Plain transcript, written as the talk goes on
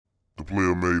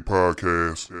Player Made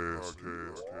Podcast.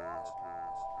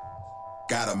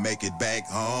 Gotta make it back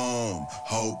home.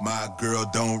 Hope my girl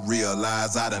don't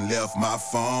realize I done left my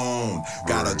phone.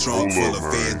 Got a trunk full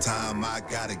of fed time, I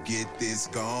gotta get this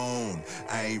gone.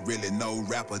 I ain't really no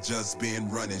rapper, just been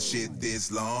running shit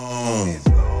this long.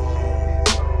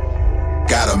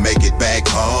 Gotta make it back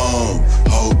home.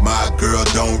 Hope my girl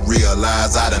don't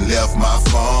realize I done left my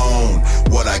phone.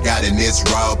 What I got in this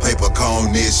raw paper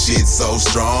cone, this shit so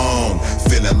strong.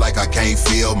 Feeling like I can't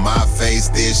feel my face,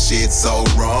 this shit so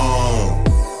wrong.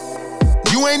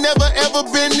 You ain't never ever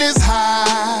been this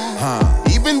high.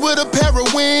 Even with a pair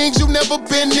of wings, you never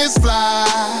been this fly.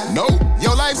 Nope.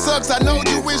 Your life sucks, I know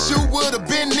you wish you would've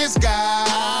been this guy.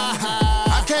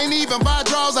 I can't even buy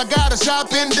draws, I gotta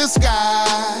shop in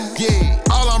disguise. Yeah,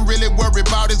 all I'm really worried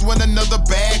about is when another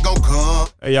bag gon' come.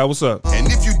 Hey, y'all, what's up? And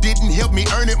if you didn't help me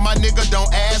earn it, my nigga,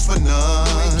 don't ask for none.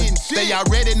 They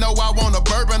already know I want a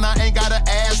bourbon, I ain't gotta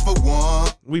ask for one.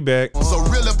 We back. So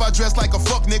real if I dress like a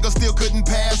fuck nigga, still couldn't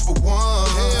pass for one.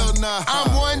 Hell nah.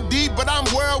 I'm one deep, but I'm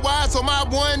worldwide, so my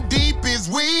one deep is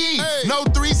weed. Hey. No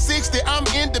 360, I'm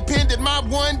independent, my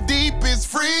one deep is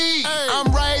free. Hey.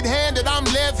 I'm right-handed, I'm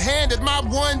left-handed, my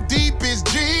one deep is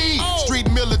G. Oh.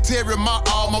 Street military, my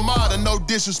alma mater, no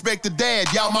disrespect to dad,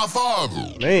 y'all my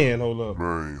father. Man, hold up.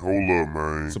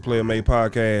 Man. It's a Player Made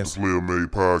Podcast. Player Made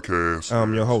Podcast.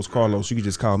 I'm your host, Carlos. You can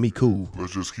just call me Cool.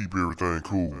 Let's just keep everything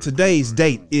cool. Today's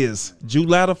date is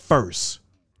July the 1st,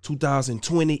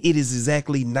 2020. It is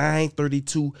exactly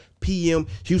 9:32 p.m.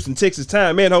 Houston, Texas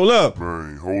time. Man, hold up.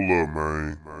 Man.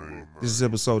 This is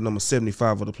episode number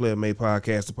 75 of the Player Made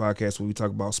Podcast, the podcast where we talk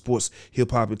about sports,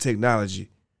 hip-hop, and technology.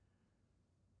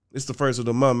 It's the first of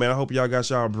the month, man. I hope y'all got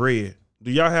y'all bread. Do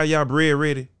y'all have y'all bread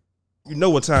ready? You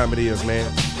know what time it is,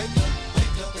 man.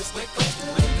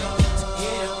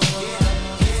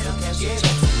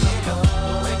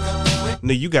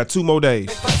 Nigga, you got 2 more days.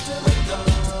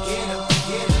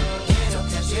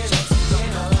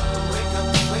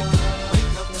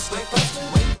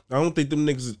 I don't think them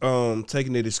niggas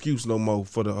taking that excuse no more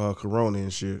for the corona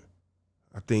and shit.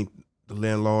 I think the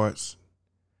landlords,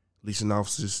 leasing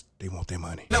offices, they want their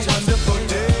money. A wonderful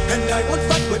day, and I won't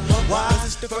fight with my wives.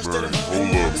 It's the first of the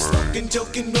month. Smoking,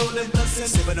 joking, rolling, bustin',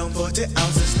 sipping on 40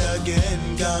 ounces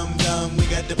again. Gum, we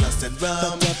got the plus and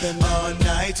rum. All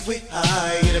night we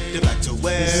high, get up the back to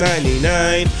where 99.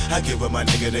 I give up my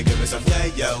nigga to give me some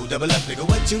yo. Double up, nigga,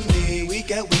 what you need? We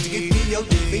got what to give me your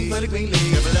dick. For the green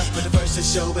league, double up for the first to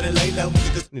show, but it lay low.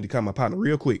 Need to call my partner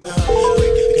real quick. If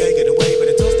you can't get away, but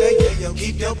it don't stay, yo.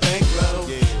 Keep your bankroll.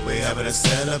 We having a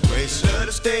celebration,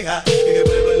 to stay high. You can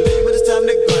believe when it's time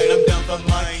to grind. I'm down for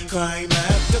mine. Crime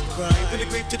after crime. From the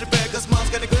creep to the back, cause mom's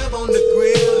got a grab on the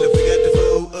grill. If we got the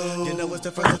food, you know it's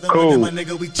the first of the month, my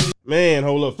nigga, we chill. Man,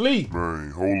 hold up, Flea.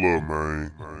 Man.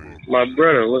 My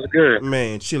brother, what's good?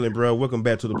 Man, chilling, bro. Welcome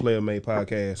back to the Player Made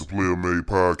Podcast. Player Made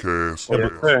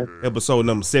Podcast. Episode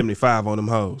number 75 on them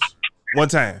hoes. One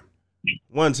time,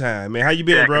 man. How you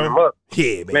been, bro?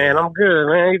 Yeah, man. Man, I'm good,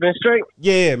 man. You been straight?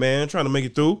 Yeah, man. Trying to make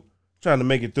it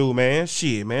through, man.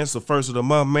 Shit, man. It's the first of the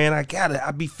month, man. I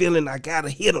gotta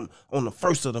hit them on the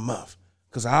first of the month.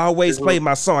 Cause I always play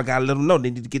my song. I gotta let them know they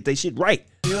need to get their shit right.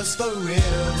 Just for real.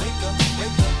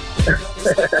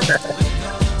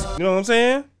 You know what I'm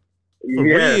saying? For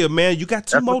real, man. You got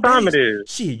 2 more days. That's what time it is.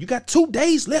 Shit, you got 2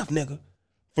 days left, nigga.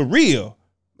 For real.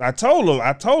 I told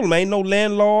them ain't no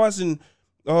landlords and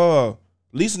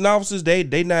leasing officers,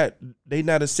 they not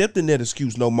accepting that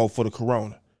excuse no more for the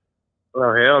corona.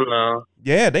 Oh, hell no.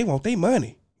 Yeah, they want their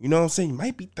money. You know what I'm saying? You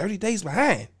might be 30 days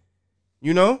behind.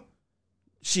 You know?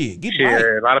 Shit, get right.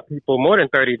 A lot of people more than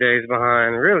 30 days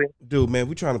behind, really. Dude, man,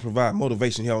 we trying to provide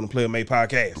motivation here on the Player Made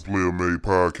Podcast. Player Made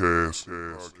Podcast.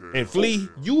 And Flea,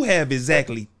 you have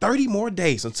exactly 30 more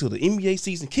days until the NBA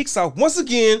season kicks off once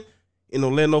again in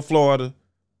Orlando, Florida,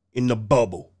 in the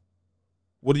bubble.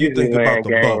 What do you think about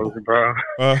the bubble, bro?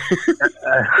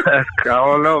 I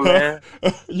don't know, man.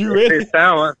 You ready? It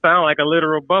sound like a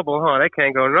literal bubble, huh? They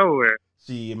can't go nowhere.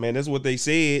 See, man, that's what they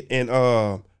said. And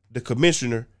the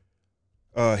commissioner,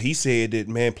 he said that,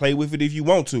 man, play with it if you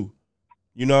want to.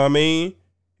 You know what I mean?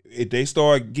 If they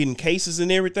start getting cases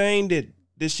and everything, that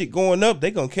this shit going up, they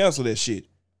gonna cancel that shit.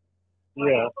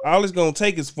 Yeah. All it's gonna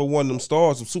take is for one of them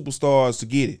stars, some superstars, to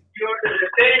get it.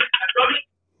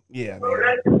 Yeah,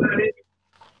 man.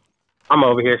 I'm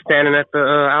over here standing at the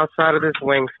outside of this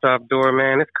Wingstop door,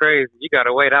 man. It's crazy. You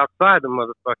gotta wait outside the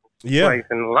motherfucking place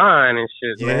in line and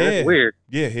shit, man. It's weird.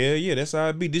 Yeah, hell yeah. That's how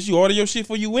it be. Did you order your shit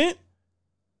before you went?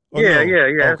 Yeah,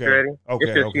 it's ready.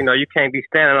 It's just, you can't be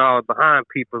standing all behind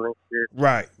people and shit.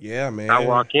 Right. Yeah, man. I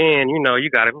walk in,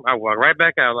 I walk right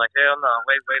back out like, hell no,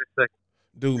 wait a second.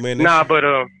 Dude, man. But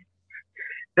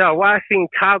why I seen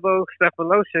Tabo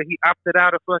Cephalosha, he opted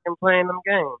out of fucking playing them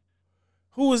games.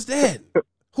 Who is that?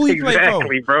 Who he exactly, played for?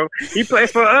 Exactly, bro. He played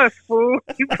for us, fool.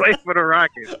 He played for the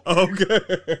Rockets.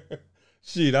 Okay.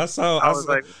 Shit, I saw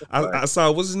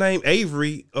what's his name?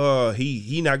 Avery.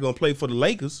 He not gonna play for the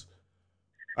Lakers.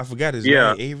 I forgot his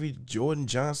name. Avery Jordan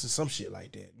Johnson, some shit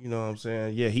like that. You know what I'm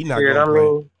saying? Yeah, he not gonna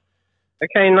play. I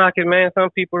can't knock it, man. Some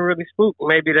people really spook.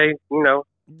 Maybe they,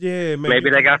 Yeah, maybe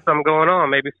they got something going on.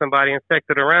 Maybe somebody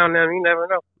infected around them. You never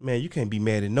know. Man, you can't be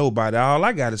mad at nobody. All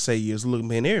I gotta say is, look,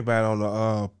 man,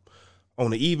 everybody on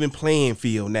the even playing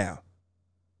field now.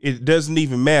 It doesn't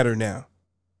even matter now.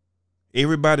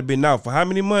 Everybody been out for how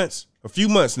many months? A few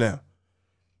months now.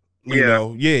 You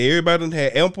know, everybody done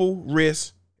had ample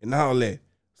rest and all that.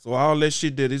 So all that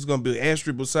shit that is gonna be an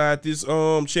asterisk beside this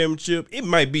championship, it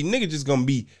might be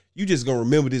you just gonna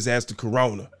remember this as the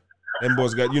Corona. Them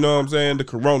boys got, you know what I'm saying, the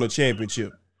Corona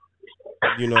championship.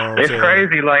 You know what I'm saying? It's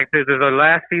crazy. Like, does the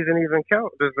last season even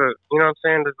count? You know what I'm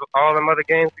saying? Does all them other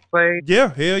games we played?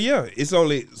 Yeah, hell yeah. It's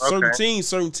only certain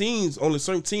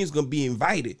teams gonna be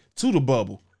invited to the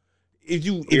bubble. If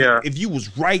you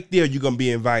was right there, you're gonna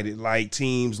be invited. Like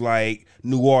teams like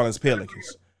New Orleans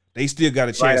Pelicans, they still got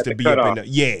a chance to be up in there.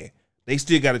 Yeah, they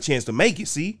still got a chance to make it.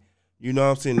 See, you know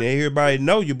what I'm saying? Everybody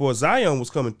know your boy Zion was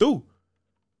coming through.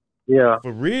 Yeah,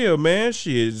 for real, man.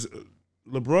 Shit,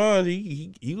 LeBron,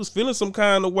 he was feeling some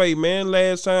kind of way, man.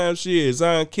 Last time,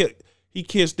 Zion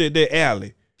kissed that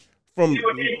alley from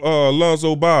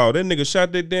Lonzo Ball. That nigga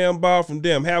shot that damn ball from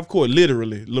damn half court,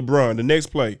 literally. LeBron, the next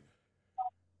play.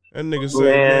 That nigga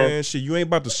said, man, shit, you ain't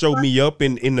about to show me up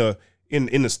in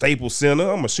the Staples Center.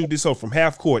 I'm gonna shoot this hoe from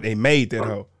half court. They made that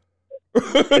hoe.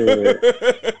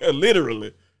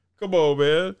 Literally. Come on,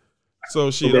 man.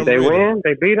 So shit. Did they win?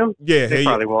 They beat them? Yeah, they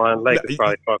probably won. Lakers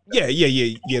probably fucked. Yeah,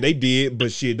 they did.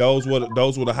 But shit, those were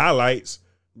the highlights.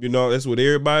 You know, that's what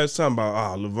everybody's talking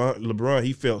about. LeBron,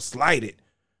 he felt slighted.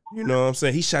 You know what I'm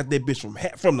saying? He shot that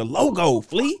bitch from the logo,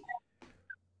 Flea.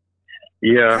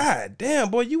 Yeah. God damn,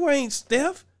 boy, you ain't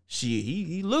Steph. Shit,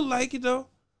 he looked like it though.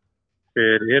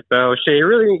 Shit, though. Shit,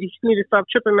 really, you need to stop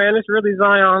tripping, man. It's really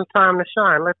Zion's time to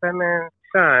shine. Let that man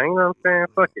shine. You know what I'm saying?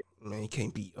 Fuck it. Man, he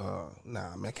can't be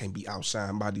can't be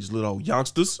outshined by these little old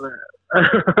youngsters.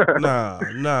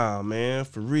 Nah, man,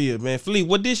 for real, man. Flea,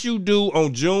 what did you do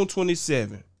on June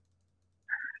 27th?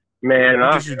 Man,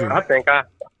 I think I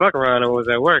fuck around and was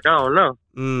at work. I don't know.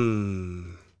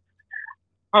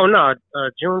 Oh no,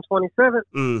 June 27th.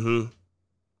 Mm-hmm.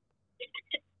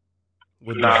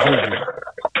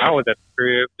 I was at the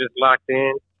crib, just locked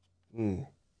in.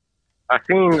 I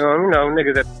seen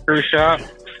niggas at the screw shop,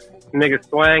 niggas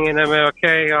swanging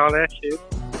MLK, all that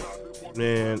shit.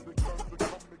 Man,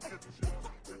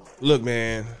 look,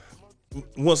 man.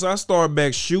 Once I start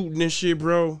back shooting and shit,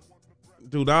 bro,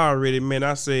 dude,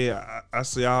 I say I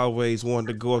always wanted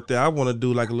to go up there. I want to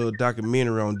do like a little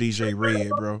documentary on DJ Red,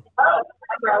 bro.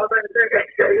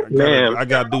 I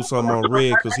gotta do something on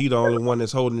Red because he the only one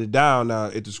that's holding it down now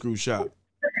at the screw shop.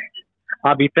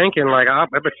 I be thinking like I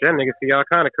bet that nigga see all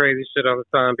kind of crazy shit all the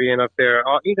time being up there.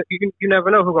 You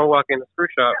never know who's gonna walk in the screw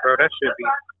shop, bro. That should be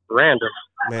random.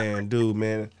 Man, dude,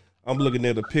 man, I'm looking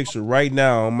at a picture right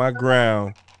now on my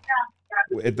ground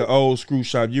at the old screw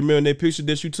shop. You remember that picture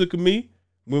that you took of me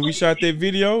when we shot that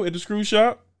video at the screw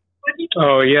shop?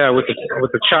 Oh yeah, with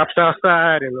the chops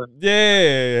outside and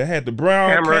I had the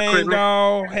brown cane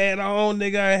on, hat on,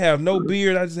 nigga. I have no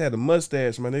beard. I just had a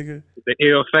mustache, my nigga. The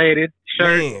ill faded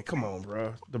shirt. Man, come on,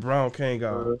 bro. The brown cane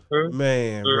on.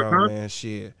 Man, bro, man,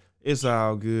 shit. It's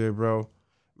all good, bro.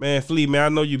 Man, Flea, man, I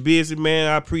know you're busy, man.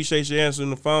 I appreciate you answering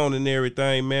the phone and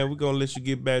everything, man. We're gonna let you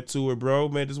get back to it, bro.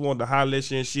 Man, just wanted to holler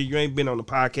at you and shit. You ain't been on the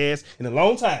podcast in a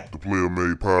long time. The Player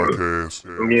Made Podcast.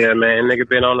 Yeah, man, nigga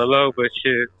been on the low, but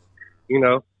shit. You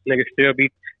know, niggas still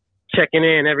be checking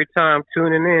in every time,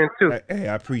 tuning in, too. Hey,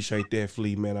 I appreciate that,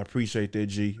 Flea, man. I appreciate that,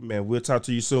 G. Man, we'll talk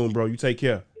to you soon, bro. You take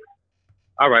care.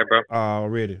 All right, bro.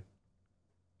 Already.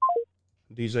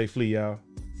 DJ Flea, y'all.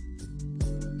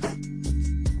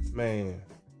 Man.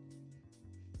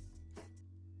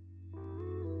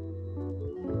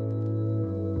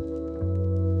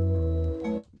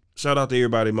 Shout out to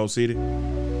everybody in Mo City.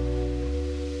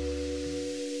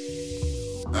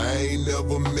 I ain't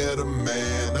never met a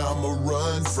man I'ma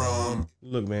run from.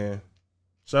 Look, man.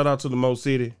 Shout out to the Mo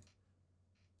City.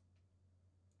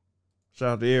 Shout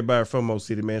out to everybody from Mo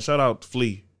City, man. Shout out to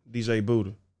Flea, DJ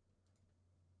Buddha.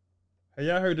 Have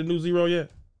y'all heard the new Zero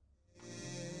yet?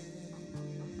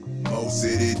 Mo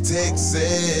City, Texas.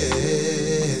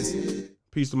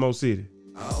 Peace to Mo City.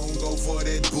 I don't go for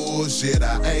that that bullshit,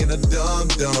 I ain't a dumb.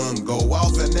 Go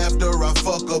off and after I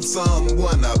fuck up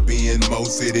someone, I be in Mo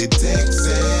City,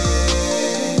 Texas.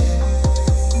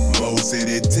 Mo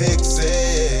City,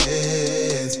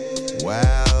 Texas.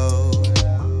 Wow.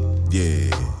 Yeah.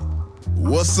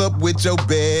 What's up with your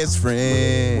best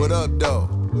friend? What up,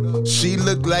 though? She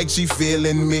look like she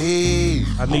feeling me.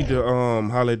 I need to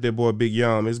holler at that boy Big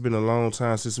Yum. It's been a long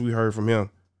time since we heard from him.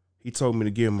 He told me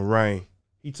to give him a ring.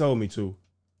 He told me to.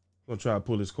 I'm gonna try to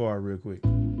pull his card real quick.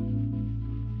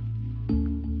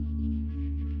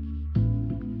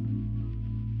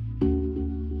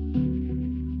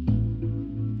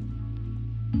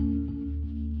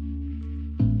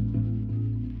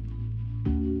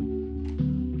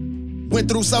 Went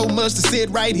through so much to sit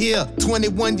right here.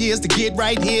 21 years to get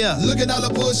right here. Look at all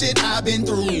the bullshit I've been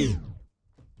through.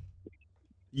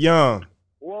 Young.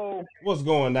 Whoa. What's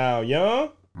going on, Young?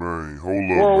 Man, hold up,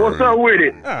 Whoa, man. what's up with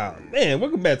it? Ah, man,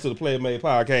 welcome back to the Player Made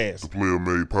Podcast. The Player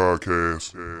Made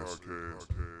Podcast.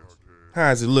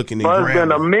 How's it looking in Well, it's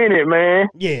been a Grambling? minute, man.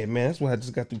 Yeah, man, that's what I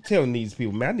just got through telling these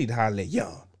people, man. I need to holler at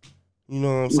Young. You know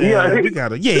what I'm saying? Yeah. We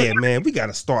gotta, we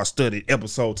gotta start studying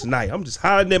episode tonight. I'm just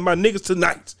hollering at my niggas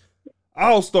tonight.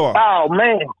 All star. Oh,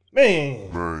 man. Man.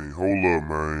 Man, hold up,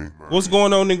 man. What's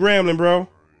going on in Grambling, bro?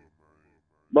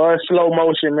 Boy, it's slow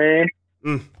motion, man.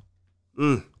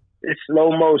 It's slow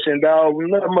motion, dog.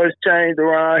 Not much changed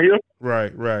around here.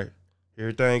 Right.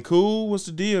 Everything cool? What's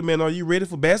the deal, man? Are you ready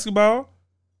for basketball?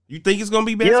 You think it's gonna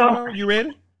be basketball? Yeah. You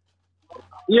ready?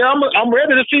 Yeah, I'm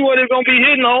ready to see what it's gonna be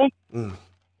hitting on.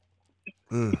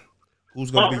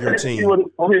 Who's gonna be your See team? what it's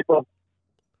gonna hit on.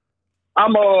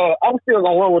 I'm still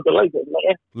gonna run with the Lakers,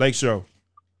 man. Lake Show.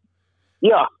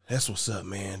 Yeah. That's what's up,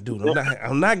 man. Dude,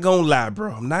 I'm not gonna lie,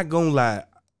 bro. I'm not gonna lie.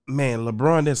 Man,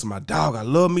 LeBron, that's my dog. I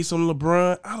love me some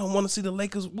LeBron. I don't want to see the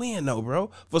Lakers win, though, bro.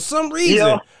 For some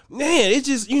reason. Man, it's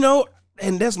just,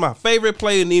 and that's my favorite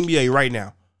player in the NBA right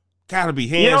now. Gotta be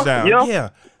hands down. Yeah.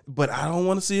 But I don't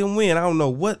want to see him win. I don't know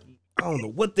what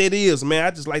that is, man.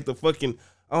 I just like the fucking,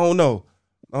 I don't know,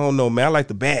 man. I like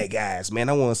the bad guys, man.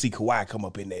 I want to see Kawhi come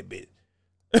up in that bit.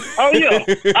 Oh yeah.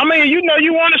 I mean, you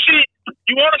want to see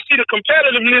the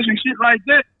competitiveness and shit like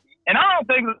that. And I don't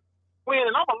think win.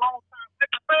 And I'm a long time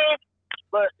Lakers fan,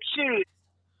 but shit,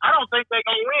 I don't think they're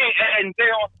gonna win. And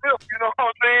they're on Smith. You know what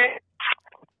I'm saying?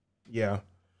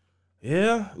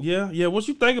 Yeah. What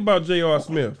you think about J.R.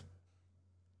 Smith?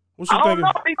 What you I don't think?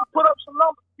 know. He put up some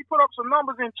numbers. He put up some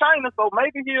numbers in China, so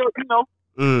maybe he'll,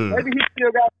 maybe he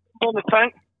still got in the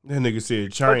tank. That nigga said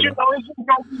But China. it's just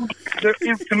gonna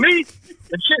be, to me,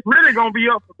 the shit really gonna be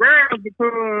up for grabs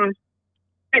because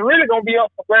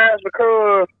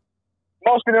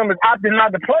most of them is opting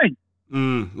not to play.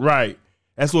 Right.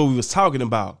 That's what we was talking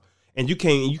about. And you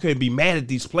can't be mad at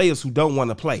these players who don't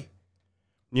want to play.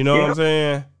 You know what I'm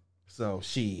saying? So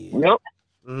shit. Yep.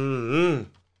 Man,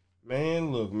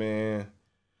 look, man.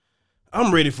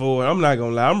 I'm ready for it. I'm not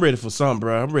gonna lie. I'm ready for something,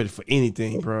 bro. I'm ready for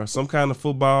anything, bro. Some kind of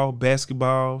football,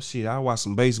 basketball. Shit, I watch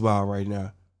some baseball right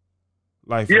now.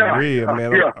 Like for real,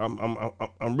 man. Yeah.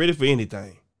 I'm ready for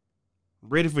anything. I'm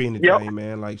ready for anything,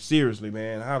 man. Like seriously,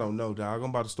 man. I don't know, dog. I'm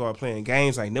about to start playing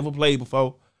games I ain't never played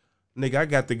before. Nigga, I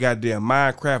got the goddamn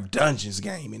Minecraft Dungeons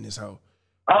game in this hoe.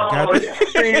 I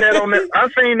seen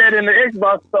that in the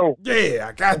Xbox store. Yeah,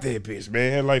 I got that bitch,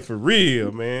 man. Like for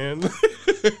real, man.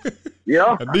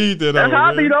 Yeah. I need that. That's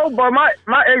how I be though, but my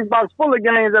Xbox full of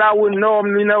games that I wouldn't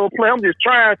normally never play. I'm just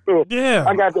trying to. Yeah.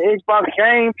 I got the Xbox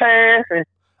Game Pass, and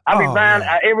I be buying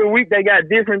every week. They got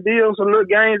different deals for little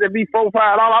games that be $4-5.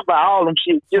 I buy all them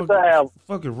shit just to have.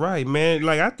 Fucking right, man.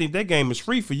 Like I think that game is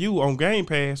free for you on Game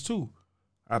Pass too.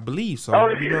 I believe so. Oh,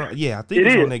 I think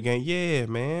it's on that game. Yeah,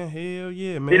 man. Hell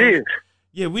yeah, man. It is.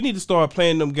 Yeah, we need to start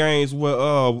playing them games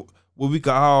where we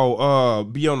could all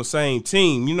be on the same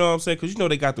team. You know what I'm saying? Because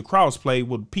they got the cross play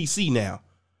with PC now.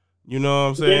 You know what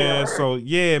I'm saying? Yeah. So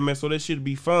yeah, man. So that should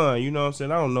be fun. You know what I'm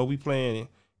saying? I don't know. We playing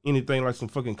anything like some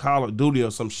fucking Call of Duty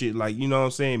or some shit. Like, you know what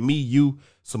I'm saying? Me, you,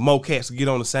 some more cats to get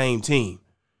on the same team.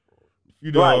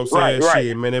 You know what I'm saying? Right.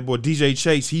 Shit, man. That boy DJ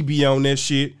Chase, he be on that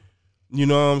shit. You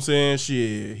know what I'm saying?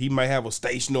 Shit. He might have a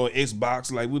station or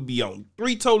Xbox. Like, we'll be on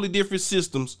 3 totally different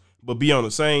systems, but be on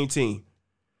the same team.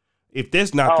 If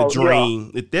that's not the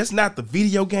dream, if that's not the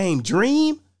video game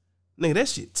dream, nigga, that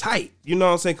shit tight. You know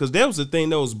what I'm saying? Because that was the thing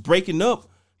that was breaking up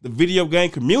the video game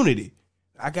community.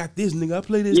 I got this, nigga. I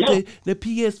play this, the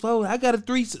PS4. I got a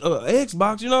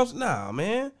Xbox. You know what I'm saying? Nah,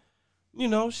 man. You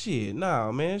know, shit. Nah,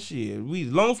 man. Shit.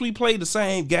 As long as we play the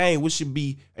same game, we should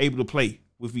be able to play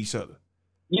with each other.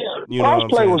 Yeah. You know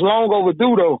Crossplay was long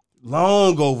overdue, though.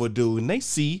 Long overdue. And they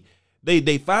see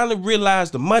They finally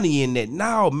realized the money in that.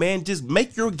 Now, man, just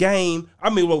make your game.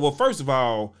 I mean, well, first of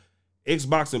all,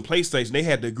 Xbox and PlayStation, they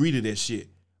had to agree to that shit.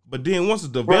 But then once the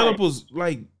developers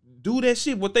like do that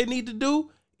shit, what they need to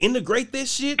do, integrate that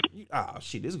shit. Oh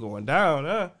shit, it's going down,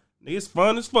 huh? It's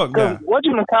fun as fuck now. What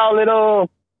you gonna call it?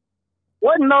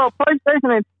 Wasn't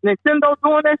PlayStation and Nintendo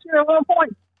doing that shit at one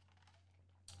point?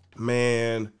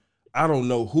 Man, I don't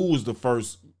know who was the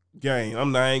first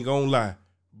game. I ain't gonna lie.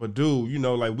 But dude, you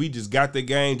know, like we just got the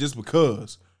game just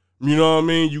because. You know what I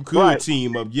mean? You could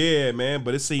team up. Yeah, man.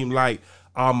 But it seemed like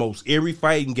almost every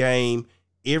fighting game,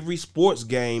 every sports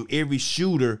game, every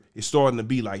shooter is starting to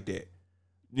be like that.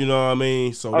 You know what I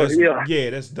mean? So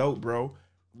that's dope, bro.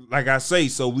 Like I say,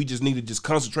 so we just need to just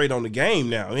concentrate on the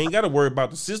game now. We ain't got to worry about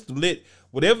the system.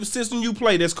 Whatever system you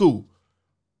play, that's cool.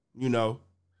 You know?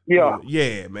 Yeah.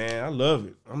 Yeah, man. I love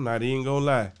it. I'm not even gonna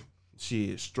lie.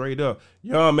 Shit, straight up.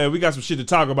 Yo, man, we got some shit to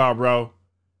talk about, bro.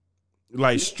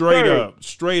 Like straight up,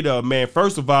 man.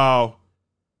 First of all,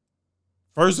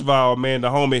 man, the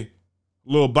homie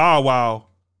Lil Bow Wow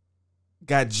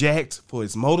got jacked for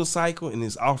his motorcycle and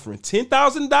is offering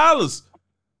 $10,000.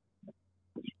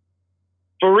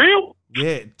 For real?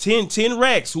 Yeah, 10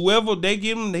 racks. Whoever they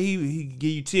give him, he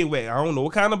give you 10 racks. I don't know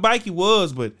what kind of bike he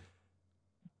was, but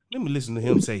let me listen to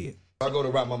him say it. I go to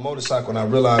ride my motorcycle and I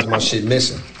realize my shit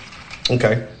missing.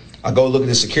 Okay. I go look at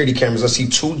the security cameras. I see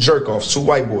two jerk-offs, two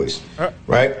white boys,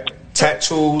 right?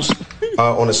 Tattoos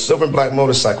on a silver and black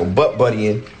motorcycle, butt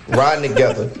buddying, riding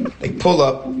together. They pull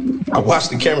up. I watch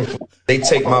the camera. They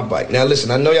take my bike. Now, listen,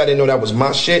 I know y'all didn't know that was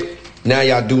my shit. Now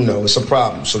y'all do know. It's a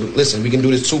problem. So, listen, we can do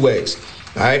this two ways,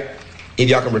 all right? If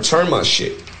y'all can return my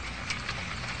shit,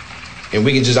 and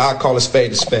we can I'll call a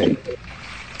spade.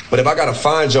 But if I got to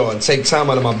find y'all and take time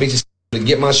out of my bitches to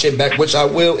get my shit back, which I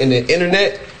will, and the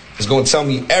internet is going to tell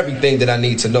me everything that I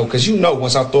need to know. Because you know,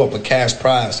 once I throw up a cash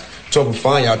prize to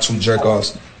find y'all two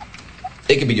jerk-offs,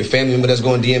 it could be your family member that's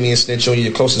going to DM me and snitch on you,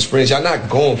 your closest friends. Y'all not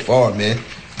going far, man.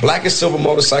 Black and silver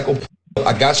motorcycle.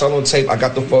 I got y'all on tape. I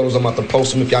got the photos. I'm about to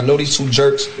post them. If y'all know these two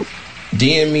jerks,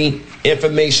 DM me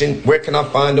information. Where can I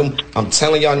find them? I'm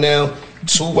telling y'all now,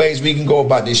 two ways we can go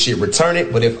about this shit. Return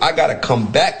it. But if I got to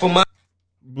come back for my...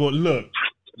 But look,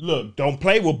 don't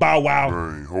play with Bow Wow.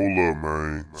 Man, hold up,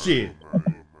 man. Shit.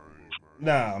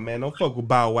 Nah, man, don't fuck with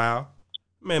Bow Wow.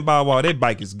 Man, Bow Wow, that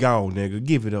bike is gone, nigga.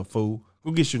 Give it up, fool.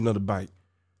 Go get you another bike.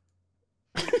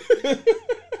 Hell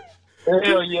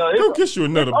yeah. Go get you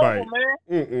another bike.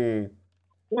 Man.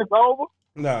 It's over?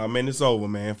 Nah, man, it's over,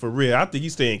 man. For real. I think he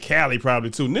stay in Cali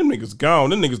probably, too. And them niggas gone.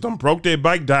 Them niggas done broke their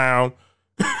bike down.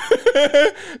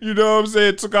 You know what I'm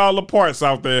saying? Took all the parts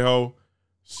out there, ho.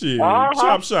 Shit.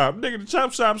 Chop shop. Nigga, the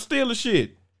chop shop steal the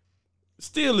shit.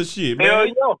 Steal the shit, man. Hell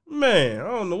yeah. Man, I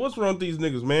don't know what's wrong with these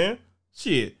niggas, man.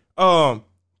 Shit.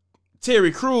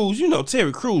 Terry Crews, you know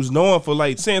Terry Crews known for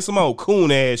like saying some old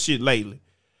coon ass shit lately.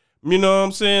 You know what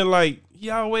I'm saying? Like he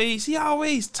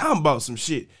always talking about some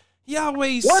shit. He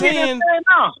always what saying,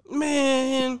 now?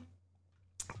 Man,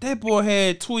 that boy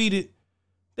had tweeted.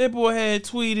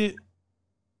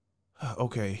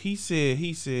 Okay, he said.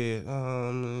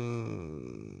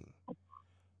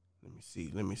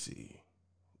 Let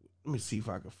me see if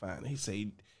I can find it. He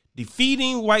said,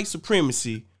 defeating white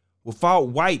supremacy without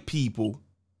white people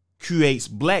creates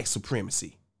black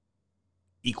supremacy.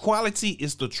 Equality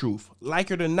is the truth. Like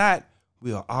it or not,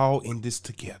 we are all in this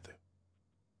together.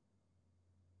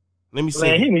 Let me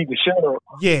say. Man, he need to shut up.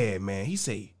 Yeah, man. He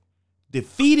say,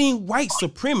 defeating white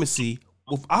supremacy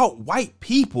without white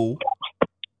people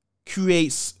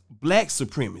creates black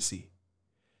supremacy.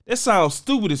 That sounds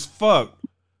stupid as fuck.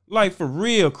 Like for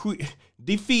real,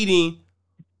 defeating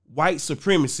white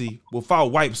supremacy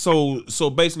without white. So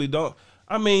basically,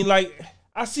 like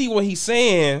I see what he's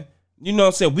saying. You know what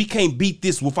I'm saying? We can't beat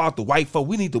this without the white folk.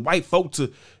 We need the white folk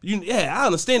to, yeah, I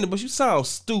understand it, but you sound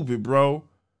stupid, bro.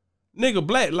 Nigga,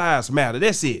 Black Lives Matter.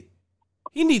 That's it.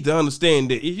 He need to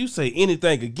understand that if you say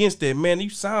anything against that, man, you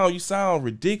sound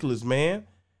ridiculous, man.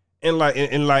 And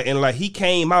like he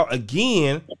came out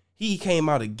again. He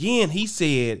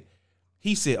said,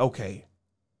 okay,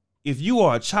 if you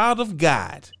are a child of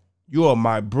God, you are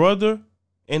my brother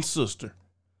and sister.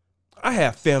 I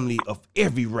have family of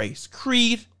every race,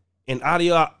 creed, and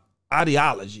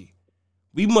ideology.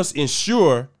 We must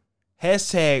ensure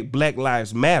hashtag Black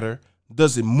Lives Matter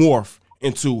doesn't morph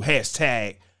into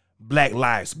hashtag Black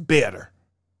Lives Better,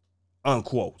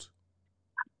 unquote.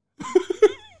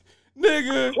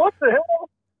 Nigga. What the hell?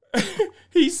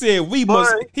 He said we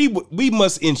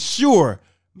must ensure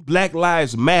Black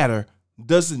Lives Matter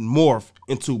doesn't morph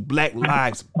into Black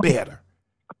Lives Better.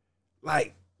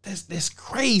 Like, That's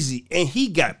crazy. And he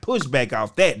got pushback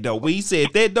off that though. When he said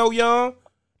that though, y'all,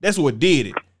 that's what did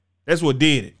it. That's what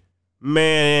did it.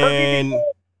 Man,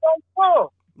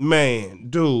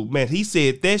 dude, he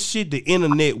said that shit, the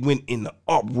internet went in the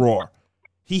uproar.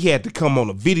 He had to come on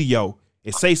a video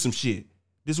and say some shit.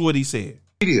 This is what he said.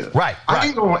 Right. I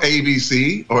didn't go on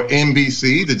ABC or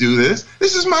NBC to do this.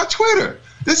 This is my Twitter.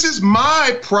 This is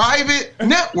my private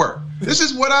network. This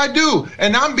is what I do.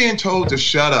 And I'm being told to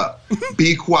shut up,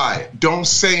 be quiet, don't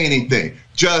say anything,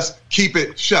 just keep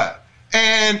it shut.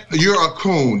 And you're a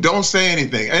coon, don't say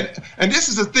anything. And this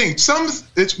is the thing,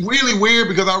 it's really weird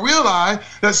because I realize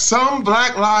that some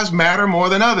Black lives matter more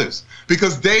than others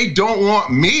because they don't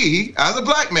want me as a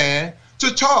Black man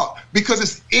to talk because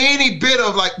it's any bit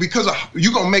of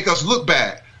you're gonna make us look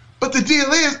bad. But the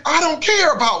deal is, I don't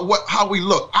care about how we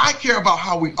look. I care about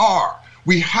how we are.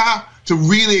 We have to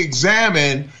really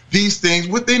examine these things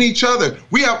within each other.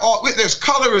 There's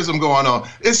colorism going on.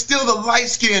 It's still the light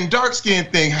skin, dark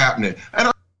skin thing happening.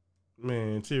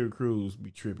 Man, Terry Crews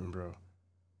be tripping, bro.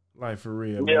 Like for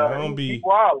real, yeah, man. I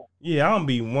don't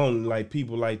be wanting like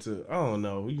people like to, I don't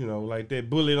know, like that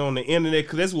bullet on the internet,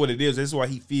 because that's what it is. That's why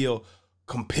he feel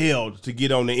compelled to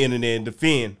get on the internet and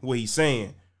defend what he's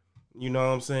saying. You know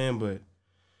what I'm saying? But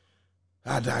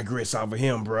I digress off of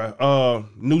him, bro.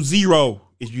 New Zero,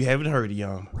 if you haven't heard of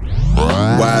y'all.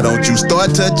 Why don't you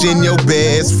start touching your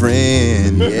best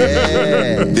friend?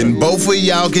 Yeah. Then both of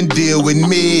y'all can deal with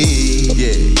me.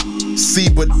 Yeah. See,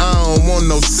 but I don't want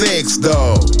no sex,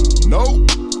 though.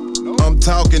 Nope. I'm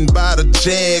talking about a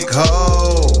check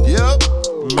hole. Yep.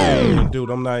 Man, dude,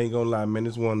 I'm not even gonna lie, man.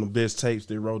 It's one of the best tapes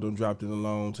they wrote and dropped in a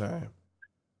long time.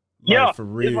 Yeah, for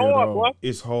real, it's hard, though. boy.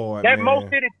 It's hard, that man. Mo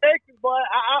City, Texas, boy.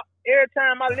 Every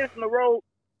time I listen to Road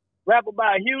rap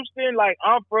about Houston, like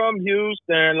I'm from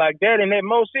Houston, like that, and that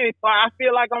Mo City, I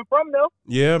feel like I'm from there.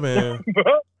 Yeah, man.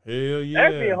 Hell yeah.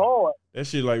 That shit hard. That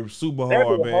shit like super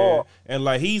hard, man. Hard. And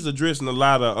like he's addressing a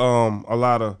lot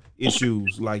of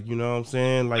issues, like, you know what I'm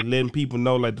saying, like letting people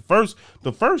know, like the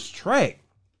first track,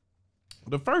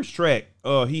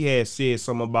 he had said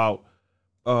something about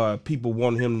people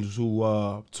wanting him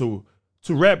to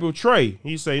rap with Trey.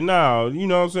 He say, nah, you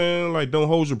know what I'm saying? Like, don't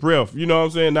hold your breath. You know what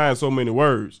I'm saying? Not in so many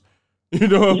words. You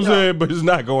know what I'm saying? But it's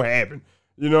not gonna happen.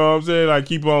 You know what I'm saying? Like,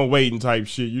 keep on waiting type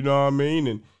shit. You know what I mean?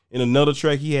 And in another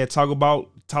track, he had talked about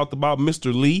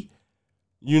Mr. Lee.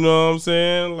 You know what I'm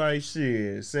saying? Like,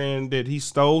 shit, saying that he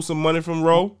stole some money from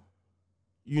Ro.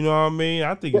 You know what I mean?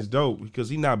 I think it's dope because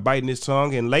he not biting his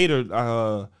tongue. And later,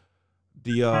 the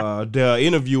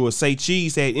interviewer, Say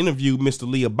Cheese, had interviewed Mr.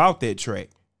 Lee about that track.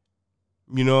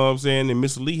 You know what I'm saying? And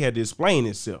Mr. Lee had to explain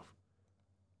himself.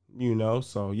 You know,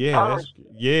 so yeah, hell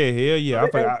yeah.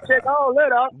 Check all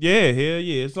that out. Yeah, hell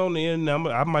yeah. It's on the end.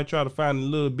 I might try to find a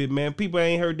little bit, man. People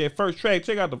ain't heard that first track.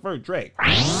 Check out the first track.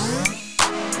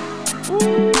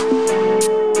 Ooh.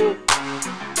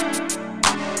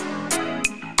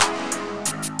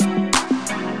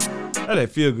 That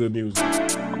feel good music. Ain't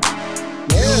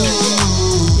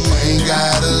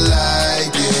gotta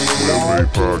like it.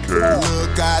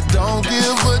 Look, I don't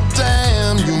give a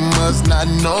damn. You must not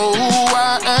know who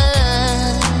I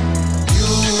am.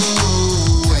 You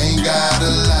ain't gotta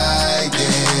like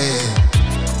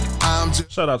it. I'm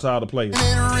just shout out to all the players.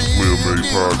 We'll make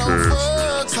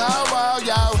podcast. How all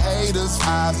y'all haters?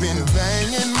 I've been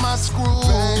banging my screw,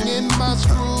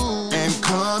 and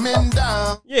coming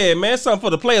down. Yeah, man, something for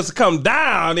the players to come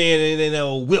down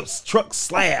in whips, trucks,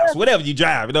 slabs, whatever you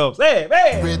drive, you know what I'm saying,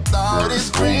 man. Without his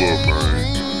green,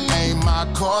 ain't my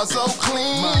car so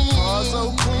clean.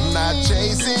 Not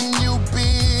chasing you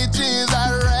bitches,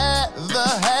 I'd rather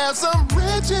have some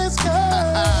riches,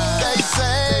 girl. They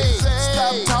say,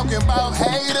 stop talking about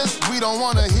haters, we don't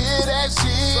wanna hear that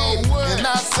shit. And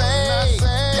I say,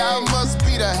 y'all must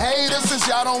be the haters since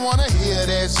y'all don't wanna hear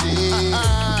that shit.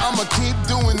 I'ma keep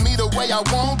doing me the way I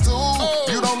want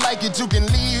to. You don't like it, you can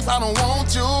leave, I don't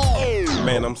want you.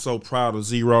 Man, I'm so proud of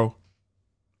Zero.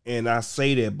 And I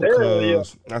say that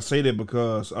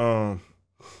because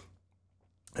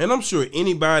and I'm sure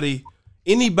anybody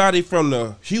from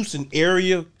the Houston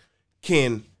area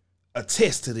can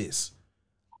attest to this.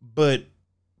 But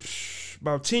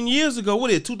about 10 years ago,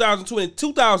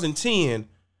 2010,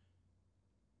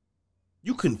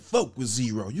 you couldn't fuck with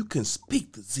Zero. You couldn't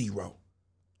speak to Zero.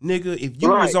 Nigga, if you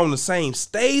was on the same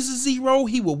stage as Zero,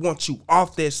 he would want you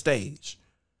off that stage.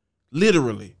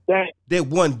 Literally. That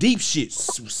one deep shit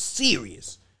was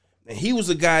serious. And he was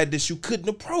a guy that you couldn't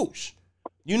approach.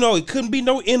 You know, it couldn't be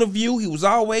no interview. He was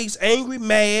always angry,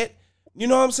 mad. You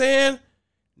know what I'm saying?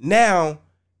 Now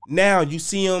you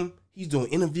see him, he's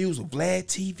doing interviews with Vlad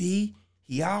TV.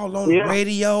 He all on the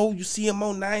radio. You see him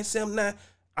on 979.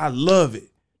 I love it.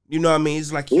 You know what I mean?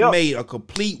 It's like he made a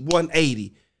complete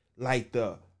 180. Like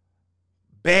the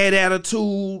bad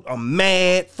attitude, I'm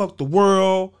mad, fuck the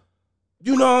world.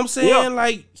 You know what I'm saying? Yeah.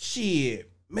 Like, shit,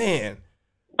 man.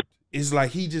 It's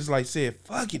like he just like said,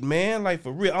 fuck it, man. Like,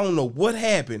 for real, I don't know what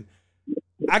happened.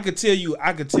 I could tell you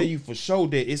for sure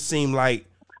that it seemed like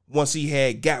once he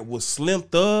had got with Slim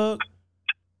Thug,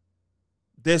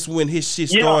 that's when his shit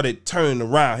started turning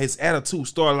around. His attitude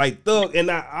started like Thug.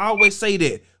 And I always say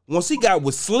that. Once he got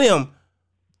with Slim,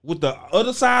 with the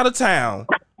other side of town,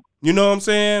 you know what I'm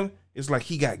saying? It's like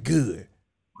he got good.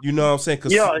 You know what I'm saying?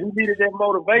 Cause he needed that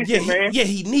motivation, man.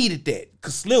 He needed that.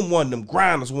 Because Slim one of them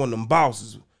grinders, one of them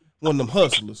bosses, one of them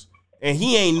hustlers. And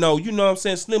he ain't no, you know what I'm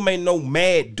saying? Slim ain't no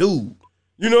mad dude.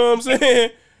 You know what I'm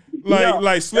saying?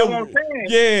 Like Slim. That's what I'm saying.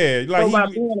 Yeah. Like so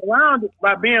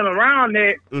by being around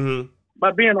that,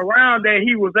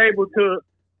 he was able to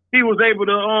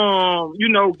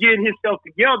get himself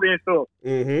together and stuff.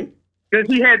 Because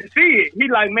he had to see it. He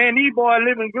like, man, these boys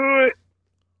living good.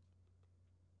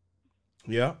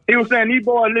 Yeah. He was saying these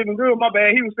boys living good. My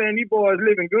bad. He was saying these boys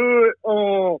living good.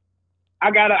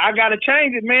 I gotta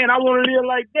change it, man. I want to live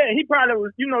like that. He probably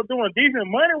was, doing decent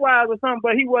money wise or something,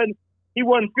 but he wasn't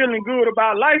feeling good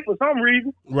about life for some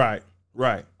reason. Right.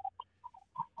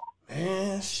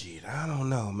 Man, shit, I don't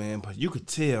know, man, but you could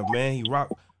tell, man, he rock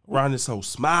around this whole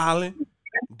smiling,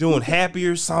 doing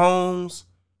happier songs.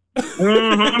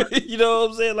 You know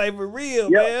what I'm saying? Like, for real,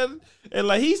 man. And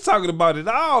like, he's talking about it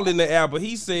all in the album.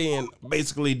 He's saying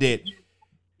basically that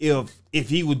if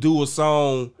he would do a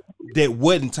song that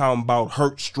wasn't talking about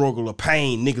hurt, struggle, or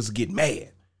pain, niggas get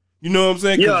mad. You know what I'm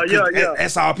saying? Yeah.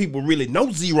 That's all people really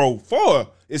know Zero for.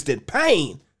 It's that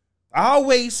pain. I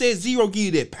always said Zero give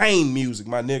you that pain music,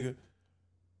 my nigga.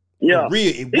 Yeah. For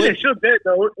real, he didn't shoot that,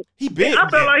 though. He been. I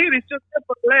felt like he didn't shoot that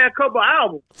for the last couple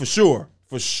albums. For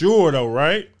sure, though,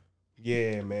 right?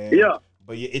 Yeah, man. Yeah.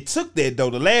 But yeah, it took that,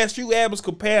 though. The last few albums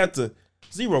compared to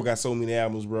Zero got so many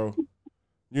albums, bro.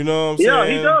 You know what I'm saying? Yeah,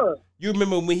 he does. You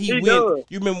remember when he went? Does.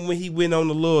 You remember when he went on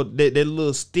that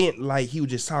little stint? Like, he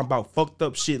was just talking about fucked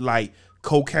up shit like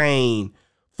cocaine,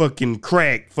 fucking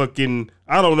crack, fucking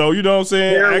I don't know. You know what I'm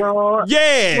saying?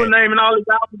 Yeah. He was naming all these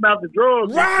albums about the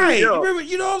drugs. Right. You remember?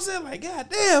 You know what I'm saying? Like,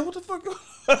 goddamn, what the fuck?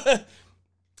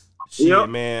 Shit,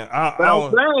 man. I'm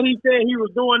glad he said he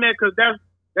was doing that because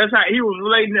that's how he was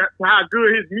relating to how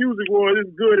good his music was.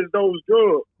 As good as those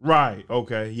drugs. Right.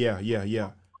 Okay. Yeah.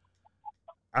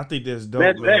 I think that's dope,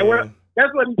 man.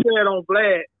 That's what he said on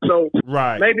Vlad. So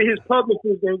maybe his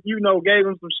publicist, gave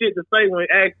him some shit to say when he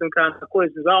asked him kind of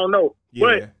questions. I don't know. Yeah.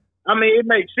 But, I mean, it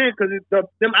makes sense because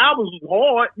them albums was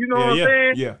hard. You know what I'm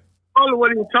saying? Yeah. Only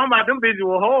what he was talking about, them bitches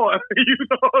were hard. You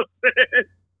know what I'm saying?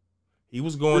 He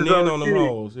was going in on them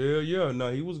hoes. Hell yeah.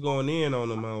 No, he was going in on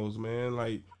them hoes, man.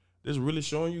 Like, this really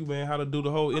showing you, man, how to do the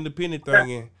whole independent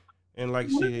thing. And like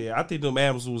shit, I think them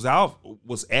albums was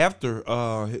after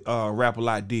Rap A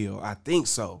Lot deal. I think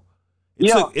so.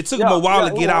 It took him a while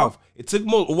to get off. It took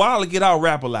him a while to get out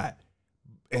Rap A Lot.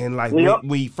 And like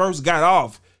when he first got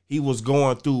off, he was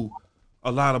going through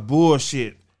a lot of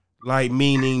bullshit. Like,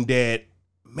 meaning that,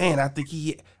 man, I think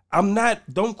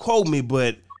don't quote me,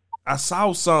 but I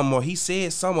saw something or he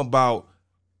said something about,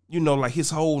 like his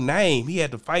whole name. He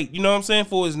had to fight, you know what I'm saying,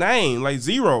 for his name, like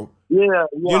Zero. Yeah.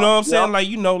 You know what I'm saying? Like,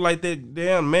 like that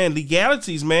damn, man,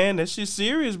 legalities, man. That shit's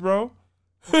serious, bro.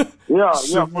 Yeah,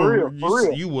 for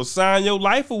real. You will sign your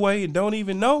life away and don't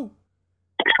even know.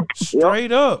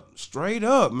 Straight up,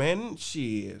 man.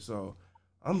 Shit. So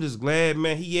I'm just glad,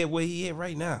 man, he at where he at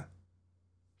right now.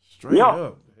 Straight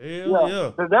up. Hell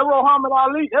yeah. That Muhammad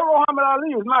Ali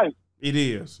is nice. It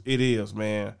is,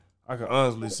 man. I can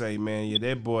honestly say, man, yeah,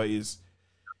 that boy is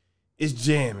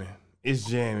jamming. It's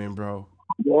jamming, bro.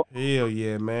 Yep. Hell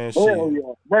yeah, man. Hell shit.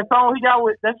 yeah. That song he got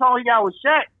with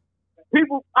Shaq.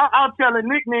 People, I'm telling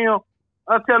Nick now,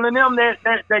 I'm telling them that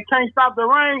Can't Stop the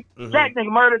Rain. Shaq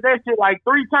nigga murdered that shit like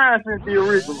 3 times since the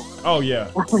original. Oh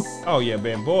yeah,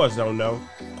 man. Boys don't know,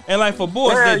 and like for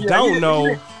boys that don't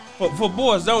know, for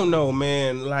boys don't know,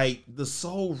 man. Like, the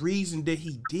sole reason that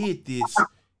he did this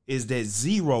is that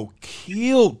Zero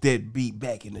killed that beat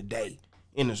back in the day,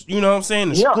 you know what I'm saying,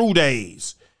 the screw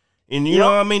days. And you know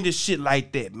what I mean? The shit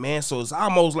like that, man. So it's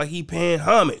almost like he paying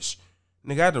homage.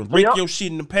 Nigga, I done wrecked your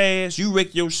shit in the past. You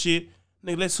wrecked your shit.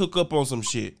 Nigga, let's hook up on some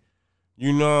shit.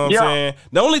 You know what I'm saying?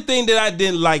 The only thing that I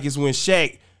didn't like is when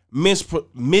Shaq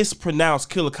mispronounced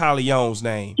Killer Corleone's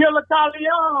name. Killer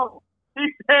Corleone. He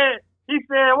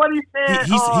said, what he said?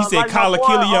 He said Killer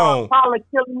Corleone. Killer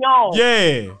Corleone.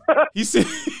 Yeah. He said,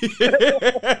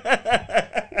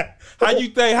 How you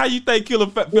think Killer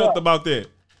felt about that?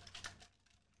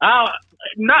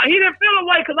 He didn't feel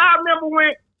away because I remember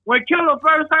when Killer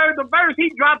first heard the verse,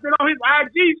 he dropped it on his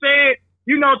IG, said,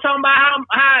 talking about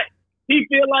how he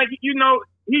feel like, he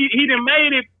done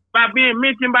made it by being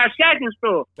mentioned by Shaq and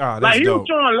stuff. Oh, that's like he dope. was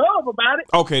showing love about it.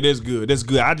 Okay, that's good. That's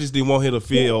good. I just didn't want him to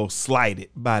feel slighted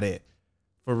by that.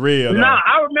 For real. Nah,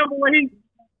 I remember when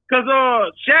because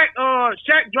Shaq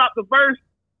dropped the verse.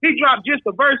 He dropped just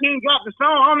the verse. He didn't drop the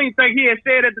song. I don't even think he had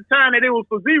said at the time that it was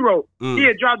for Zero. He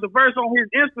had dropped the verse on his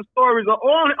Insta stories or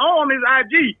on his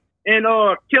IG. And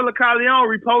Killer Corleone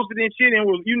reposted and shit and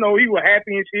was, he was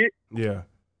happy and shit. Yeah.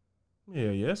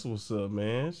 Yeah, that's what's up,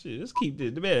 man. Shit, let's keep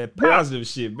that positive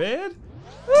shit, man.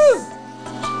 Woo.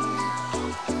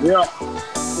 Yeah.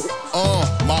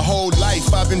 My whole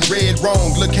life I've been dead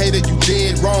wrong. Look, hater, you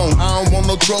dead wrong. I don't want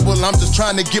no trouble, I'm just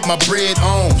trying to get my bread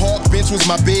on. Park bench was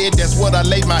my bed, that's what I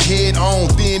laid my head on.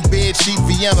 Thin bed sheet,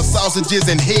 Vienna sausages,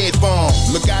 and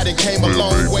headphones. Look, I done came a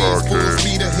long way, full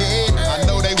speed ahead. I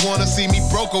know they wanna see me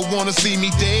broke or wanna see me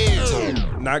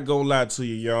dead. Not gonna lie to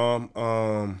you,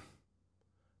 y'all.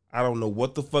 I don't know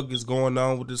what the fuck is going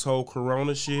on with this whole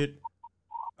corona shit.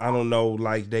 I don't know,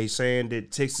 like they saying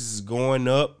that Texas is going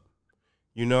up.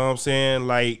 You know what I'm saying?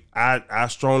 Like, I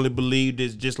strongly believe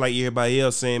this, just like everybody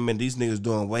else saying, man, these niggas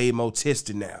doing way more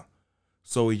testing now.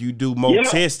 So if you do more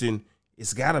testing,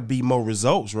 it's got to be more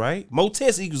results, right? More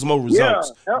tests equals more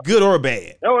results, good or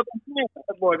bad. That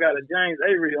boy got a James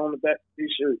Avery on the back of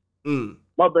his shirt.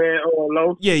 My bad,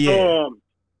 Lo. Yeah.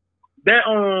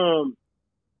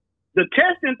 The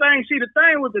testing thing, see, the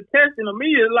thing with the testing to me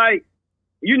is like,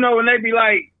 when they be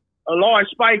like a large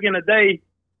spike in a day,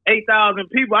 8,000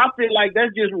 people, I feel like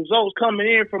that's just results coming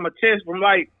in from a test from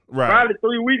probably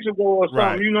 3 weeks ago or something.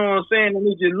 Right. You know what I'm saying? And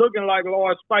it's just looking like a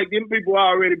large spike. Them people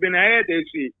already been had that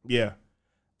shit. Yeah.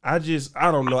 I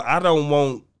don't know. I don't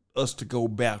want us to go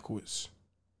backwards.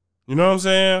 You know what I'm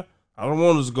saying? I don't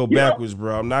want us to go backwards,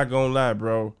 bro. I'm not gonna lie,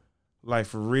 bro. Like,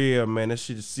 for real, man, that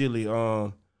shit is silly.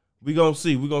 We gonna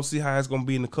see. We gonna see how it's gonna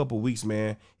be in a couple weeks,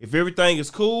 man. If everything is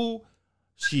cool,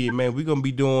 shit, man, we gonna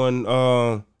be doing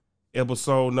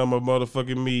episode number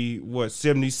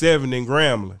 77 in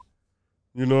Grambling.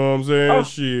 You know what I'm saying?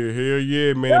 Shit, hell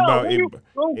yeah, man. You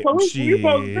supposed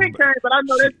to think, but I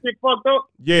know that shit fucked up.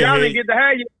 Yeah, y'all didn't get to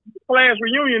have your class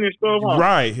reunion and stuff, huh?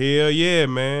 Right, hell yeah,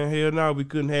 man. Hell no, we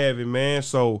couldn't have it, man.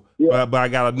 So, but I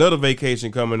got another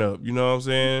vacation coming up. You know what I'm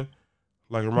saying?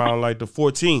 Like around like the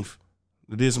 14th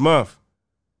of this month.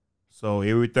 So if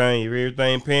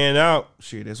everything pan out,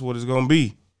 shit, that's what it's gonna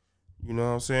be. You know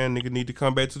what I'm saying? Nigga need to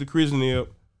come back to the crib and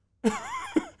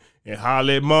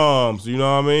holler at moms. You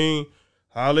know what I mean?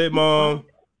 Holler at mom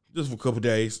just for a couple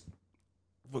days.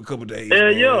 Yeah.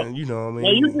 You know what I mean?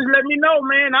 And you just let me know,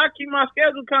 man. I keep my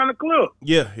schedule kind of clear.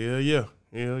 Yeah.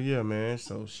 Hell yeah, man.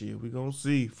 So shit, we gonna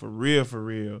see. For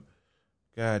real.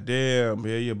 God damn,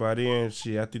 yeah, by then,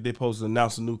 shit. I think they supposed to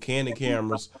announce the new Canon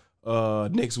cameras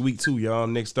next week too, y'all.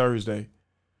 Next Thursday.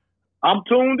 I'm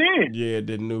tuned in. Yeah,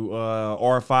 the new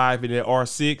R5 and the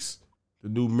R6, the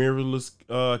new mirrorless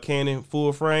Canon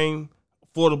full frame,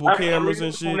 affordable cameras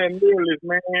and shit. On that mirrorless,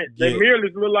 man. That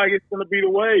mirrorless look like it's gonna be the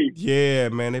wave. Yeah,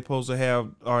 man. They supposed to have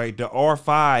the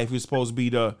R5 is supposed to be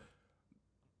the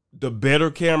better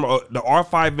camera. The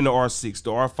R5 and the R6.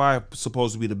 The R5 is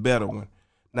supposed to be the better one.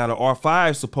 Now the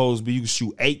R5 is supposed to be you can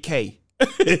shoot 8K.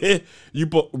 You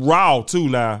put RAW too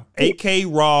now. 8K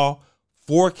RAW.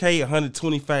 4K,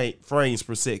 120 frames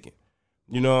per second.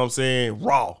 You know what I'm saying?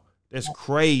 Raw. That's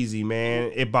crazy,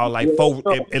 man. It about like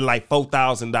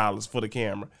 $4,000 for the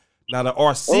camera. Now the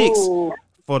R6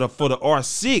 for the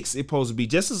R6, it's supposed to be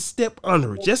just a step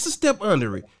under it.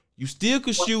 You still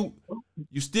could shoot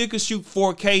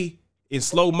 4K in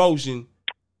slow motion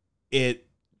at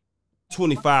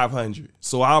 2,500.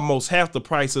 So almost half the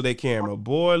price of that camera.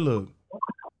 Boy, look.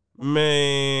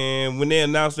 Man, when they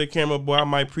announce that camera, boy, I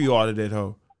might pre-order that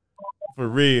hoe. For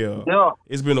real. Yeah.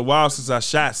 It's been a while since I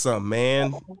shot something,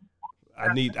 man. I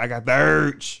got the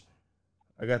urge.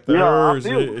 Urge.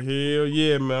 Hell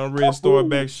yeah, man. I'm ready to start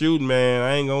back shooting, man.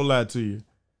 I ain't gonna lie to you.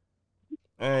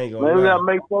 Maybe we gotta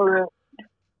make sure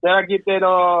that I get that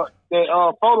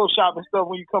Photoshop and stuff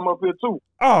when you come up here too.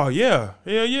 Oh yeah.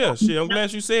 Hell yeah. Shit, I'm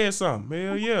glad you said something.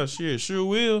 Hell yeah, shit, sure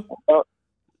will.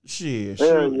 Sure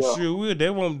will.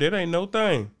 That ain't no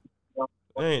thing.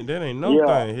 That ain't no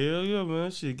thing. Hell yeah, man.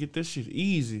 Shit, get that shit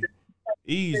easy.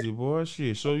 Easy, boy.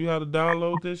 Shit. Show you how to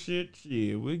download that shit.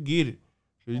 Shit, we'll get it.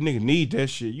 Cause you niggas need that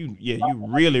shit. You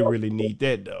really, really need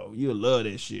that though. You'll love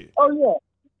that shit. Oh yeah.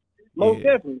 Most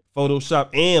definitely. Photoshop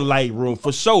and Lightroom.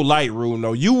 For sure Lightroom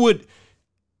though. You would,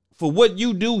 for what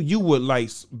you do, you would like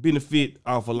benefit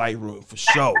off of Lightroom for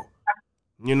sure.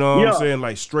 You know what I'm saying?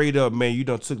 Like straight up, man, you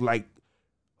done took like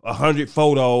 100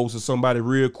 photos of somebody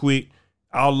real quick.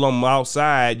 All of them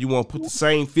outside. You want to put the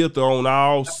same filter on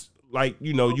all, like,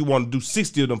 you know, you want to do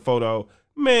 60 of them photos.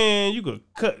 Man, you could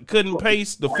cut and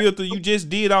paste the filter you just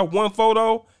did off one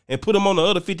photo and put them on the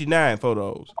other 59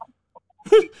 photos.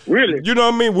 Really? You know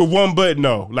what I mean? With one button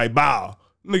though, like bow.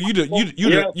 Nigga,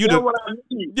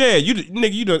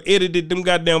 you done edited them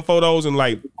goddamn photos in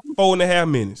like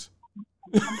 4.5 minutes.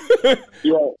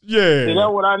 Yeah. Yeah. That's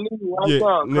what I need right there.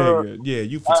 Nigga. Yeah,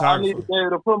 you photographer. I need to be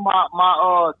able to put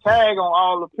my tag on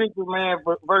all the pictures, man,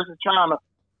 versus trying to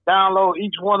download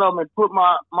each one of them and put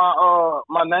my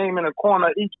name in the corner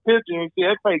of each picture and see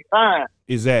that takes time.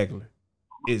 Exactly,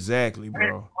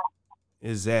 bro.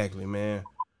 Exactly, man.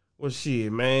 Well,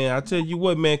 shit, man. I tell you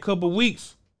what, man, couple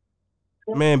weeks.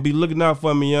 Man, be looking out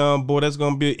for me, young boy. That's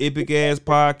gonna be an epic ass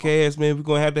podcast, man. We're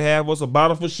gonna have us a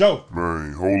bottle for show.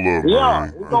 Man, hold up, yeah,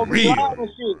 man. it's gonna be live and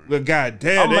shit. But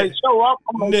goddamn, I'm gonna show up.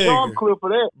 I'm gonna show up clip for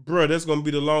that, bro. That's gonna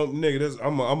be the long nigga.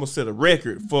 I'm gonna set a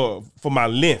record for my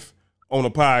length on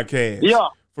the podcast. Yeah,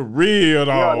 for real,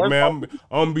 dog, man. I'm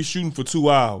gonna be shooting for 2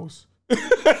 hours.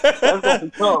 That's gonna be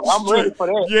tough. I'm ready for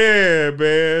that. Yeah,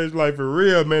 man. It's like for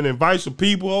real, man. Invite some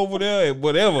people over there and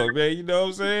whatever, man. You know what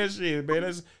I'm saying? Shit, man.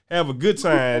 Let's have a good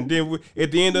time. Then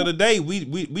at the end of the day, we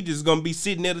just gonna be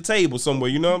sitting at a table somewhere.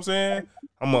 You know what I'm saying?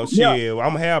 I'm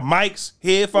gonna have mics,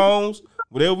 headphones,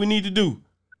 whatever we need to do.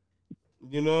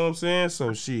 You know what I'm saying?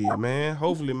 So shit, man.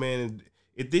 Hopefully, man.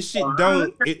 If this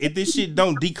shit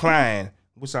don't decline,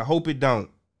 which I hope it don't,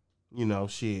 you know,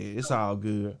 shit, it's all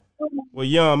good. Well,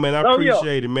 Young, man, I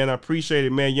appreciate it, man. I appreciate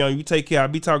it, man. Young, you take care. I'll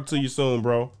be talking to you soon,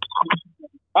 bro.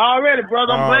 Already,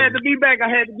 brother. I'm glad to be back. I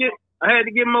had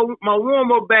to get my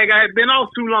warm up back. I had been off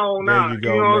too long now. There you go,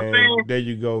 know man. What I'm saying? There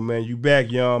you go, man. You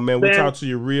back, Young, man. We'll talk to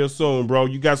you real soon, bro.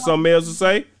 You got something else to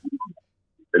say?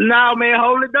 Nah, man,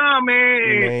 hold it down,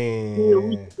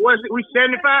 man. We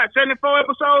 74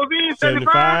 episodes in?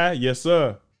 75? Yes,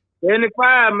 sir.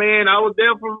 75, man. I was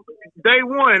there from day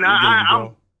one.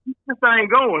 I'm this thing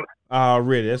going.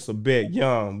 Already, that's a bet,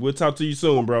 Young. We'll talk to you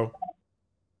soon, bro.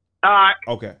 All right.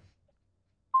 Okay.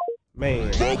 Man.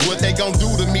 What they gonna do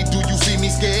to me? Do you see me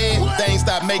scared? Things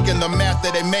stop making them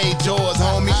after they made yours,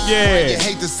 homie. Yeah. You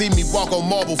hate to see me walk on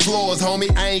marble floors,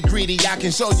 homie. I ain't greedy, I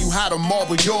can show you how to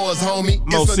marble yours, homie.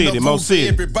 Mo City.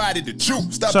 Everybody to chew.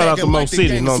 Stop shout out to Mo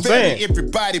City, you know what I'm saying?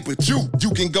 Everybody but you.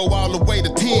 You can go all the way to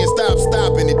 10, stop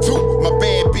stopping it too. My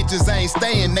bad bitches ain't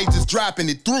staying, they just dropping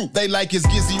it through. They like his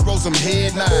get zero some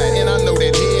head nine, and I know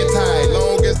that head tight.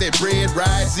 Long as that bread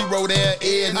ride, zero there,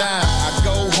 head nine. I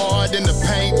go hard in the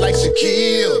paint like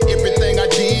Shaquille. Everything I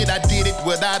did it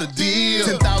without a deal.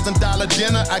 $10,000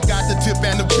 dinner, I got the tip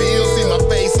and the bill. See my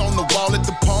face on the wall at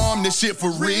the Palm, this shit for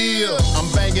real. I'm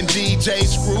banging DJ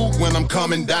Screw when I'm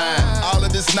coming down. All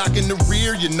of this knocking the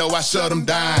rear, you know I shut them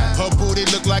down. Her booty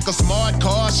look like a smart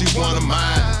car, she one of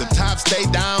mine. The top stay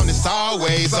down, it's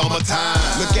always summertime.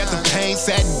 Look at the paint,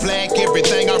 satin black,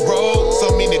 everything I roll.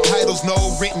 So many titles, no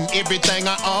written, everything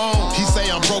I own. He say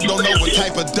I'm broke, don't know what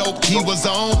type of dope he was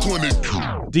on. 20.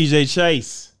 DJ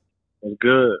Chase. What's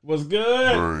good? What's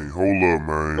good? Man, hold up,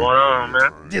 man. What's going on,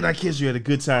 man? Did I kiss you at a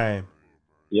good time?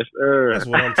 Yes, sir. That's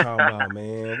what I'm talking about,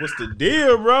 man. What's the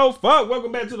deal, bro? Fuck.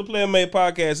 Welcome back to the Player Made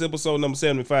Podcast, episode number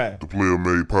 75. The Player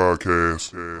Made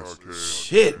Podcast.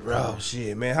 Shit, bro.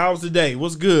 Shit, man. How was the day?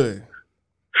 What's good?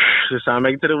 Just trying to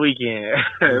make it to the weekend.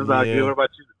 It's all good. What about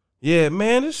you? Yeah,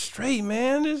 man. It's straight,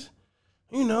 man. It's,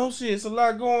 you know, shit. It's a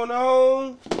lot going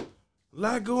on.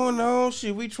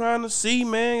 Shit, we trying to see,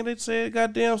 man. They said,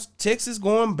 goddamn, Texas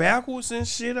going backwards and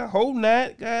shit. I hope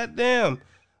not. Goddamn.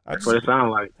 That's what it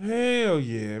sound like. Hell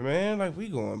yeah, man. Like, we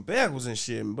going backwards and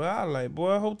shit. But I like,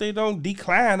 boy, I hope they don't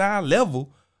decline our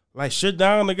level. Like, shut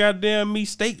down the goddamn me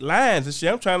state lines and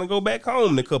shit. I'm trying to go back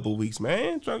home in a couple of weeks,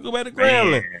 man. Trying to go back to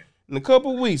Grambling in a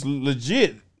couple of weeks.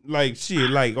 Legit. Like, shit,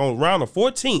 like, on around the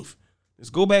 14th. Let's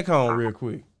go back home real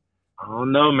quick. I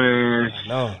don't know, man. I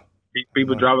know.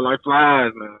 People dropping like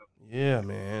flies, man. Yeah,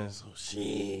 man. So,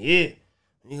 shit.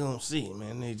 You gonna see,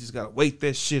 man. They just gotta wait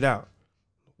that shit out.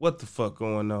 What the fuck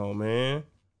going on, man?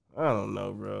 I don't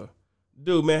know, bro.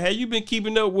 Dude, man, have you been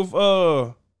keeping up with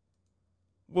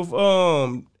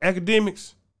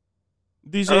academics?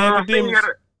 DJ academics?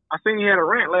 I seen he had a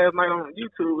rant last night on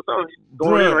YouTube, so he's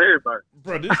going in on everybody.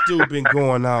 Bro, this dude been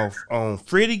going off on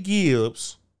Freddie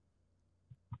Gibbs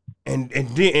and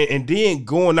then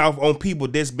going off on people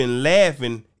that's been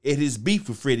laughing at his beef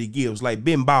with Freddie Gibbs, like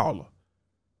Ben Baller.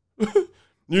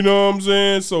 You know what I'm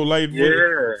saying? So, like,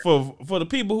 for the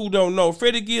people who don't know,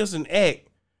 Freddie Gibbs and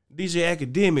DJ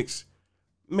Academics,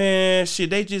 man,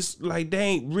 shit, they just, like, they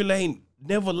ain't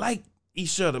never liked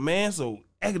each other, man. So,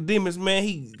 Academics, man,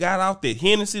 he got off that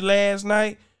Hennessy last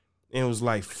night and was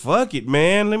like, fuck it,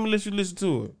 man. Let me let you listen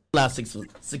to it. Last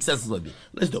successes with me.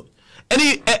 Let's do it.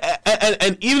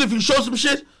 And even if you show some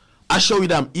shit, I show you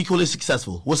that I'm equally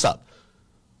successful. What's up?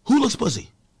 Who looks pussy?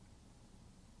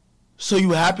 So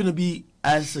you happen to be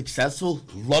as successful,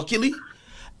 luckily,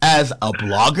 as a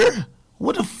blogger?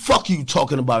 What the fuck are you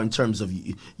talking about in terms of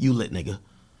you lit nigga?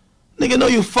 Nigga, know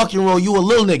your fucking role. You a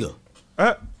little nigga.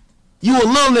 You a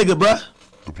little nigga, bruh.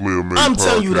 The Player Made I'm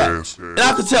telling you that. Podcast. And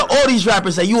I can tell all these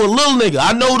rappers that you a little nigga.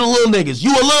 I know the little niggas.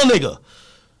 You a little nigga.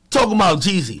 Talking about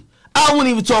Jeezy. I wouldn't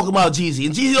even talk about Jeezy.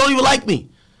 And Jeezy don't even like me.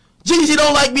 Jeezy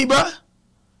don't like me, bruh.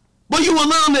 But you a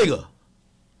little nigga.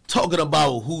 Talking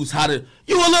about who's how to...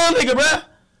 You a little nigga, bruh.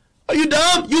 Are you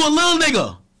dumb? You a little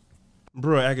nigga.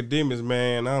 Bro, Academics,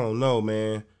 man, I don't know,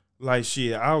 man. Like,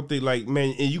 shit, I don't think, like,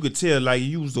 man, and you could tell, like,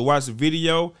 you used to watch the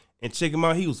video and check him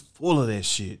out. He was full of that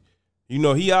shit. You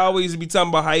know, he always be talking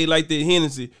about how he like that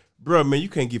Hennessy. Bro, man, you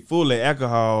can't get full of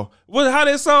alcohol. How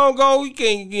that song go? You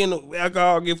can't get no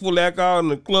alcohol, get full of alcohol in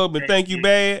the club and think you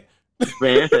bad.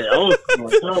 Man,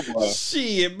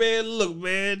 shit, man, look,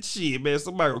 man, shit, man,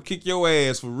 somebody gonna kick your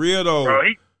ass for real, though. Bro,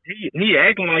 he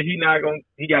acting like he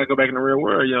gotta go back in the real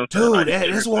world, you know what I'm saying?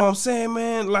 Dude, that's what I'm saying,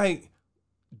 man. Like,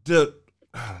 the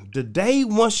day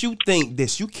once you think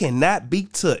that you cannot be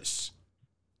touched,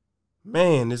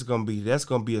 man, that's gonna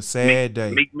be a sad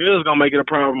day. Meek Mill's gonna make it a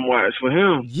problem watch for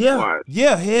him.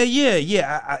 Yeah, hell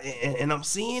yeah. And I'm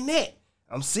seeing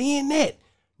that.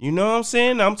 You know what I'm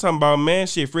saying? I'm talking about, man,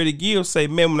 shit, Freddie Gibbs say,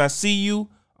 man, when I see you,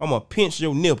 I'm gonna pinch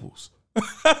your nipples.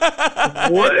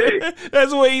 What?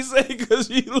 That's what he said, because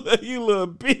you little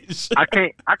bitch. I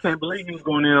can't believe he was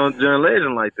going in on John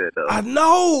Legend like that, though. I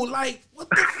know, like, what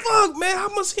the fuck, man? How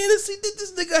much Hennessy did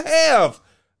this nigga have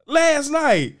last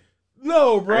night?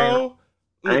 No, bro.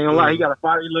 I ain't gonna lie, he got a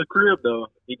fire little crib, though.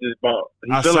 He just bought.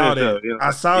 I saw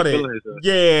that.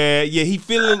 Yeah, he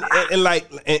feeling and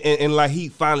like he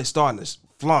finally starting to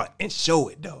flaunt and show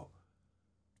it, though.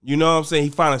 You know what I'm saying? He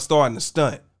finally starting to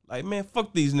stunt. Like, man,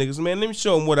 fuck these niggas, man. Let me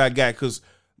show them what I got, cause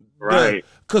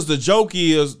the joke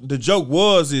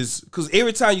was cause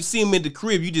every time you see him in the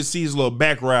crib, you just see his little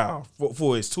background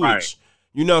for his Twitch. Right.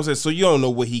 You know what I'm saying? So you don't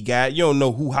know what he got. You don't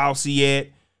know who house he at.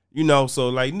 You know, so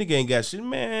like nigga ain't got shit.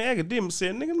 Man, Academic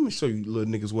said, nigga, let me show you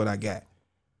little niggas what I got.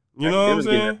 You know what I'm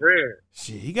saying?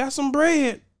 Shit, he got some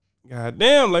bread. God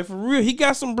damn, like for real, he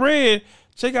got some bread.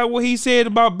 Check out what he said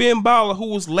about Ben Baller, who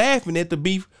was laughing at the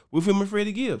beef with him and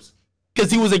Freddie Gibbs. Because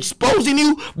he was exposing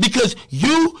you because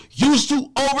you used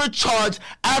to overcharge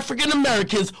African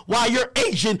Americans while you're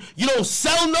Asian. You don't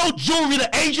sell no jewelry to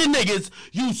Asian niggas.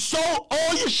 You sold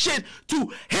all your shit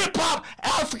to hip-hop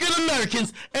African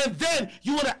Americans, and then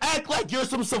you want to act like you're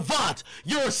some savant.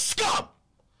 You're a scum.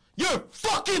 You're a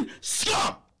fucking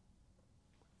scum.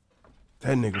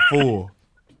 That nigga fool.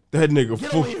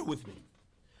 Get on here with me.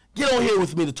 Get on here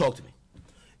with me to talk to me.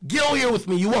 Get on here with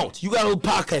me. You won't. You got a little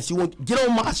podcast. You won't. Get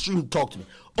on my stream to talk to me.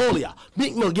 All of y'all.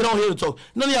 Meek Mill, get on here to talk.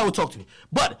 None of y'all will talk to me.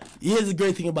 But here's the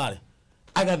great thing about it.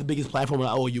 I got the biggest platform and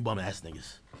I owe you bum ass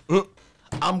niggas.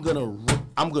 I'm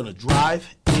gonna drive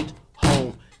it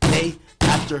home day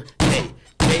after day.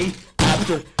 Day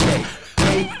after day.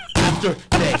 Day after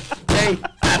day. Day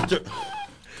after.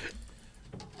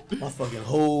 My fucking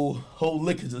whole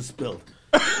liquor just spilled.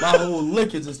 My whole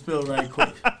liquor just spilled right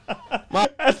quick.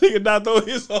 I think not throw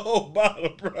his whole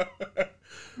bottle, bro.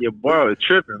 Your boy is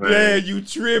tripping, man. Yeah, you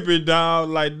tripping, dog.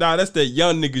 Like, nah, that's that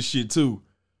young nigga shit too.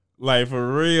 Like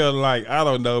for real, like I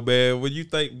don't know, man. What you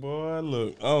think, boy?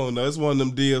 Look, I don't know. It's one of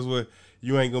them deals where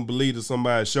you ain't gonna believe that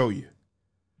somebody show you.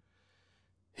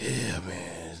 Yeah,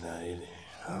 man. It's not.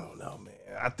 I don't know, man.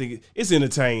 I think it's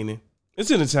entertaining.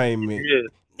 It's entertainment. Yeah.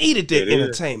 Needed that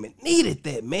entertainment. Needed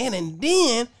that, man. And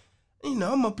then, you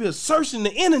know, I'm up here searching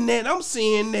the internet. I'm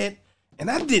seeing that,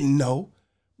 and I didn't know,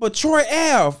 but Troy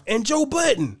Ave and Joe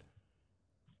Budden.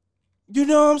 You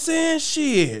know what I'm saying?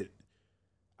 Shit.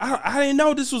 I didn't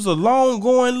know this was a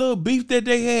long-going little beef that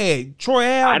they had. Troy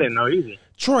Ave. I didn't know either.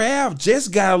 Troy Ave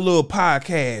just got a little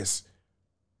podcast.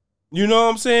 You know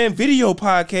what I'm saying? Video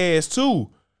podcast,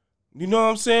 too. You know what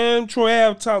I'm saying? Troy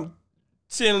Ave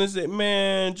telling us that,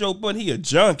 man, Joe Budden, he a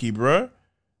junkie, bruh.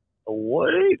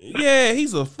 What? Yeah,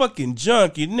 he's a fucking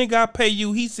junkie. Nigga, I pay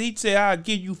you. He said, I'll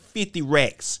give you 50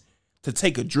 racks to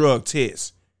take a drug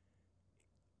test.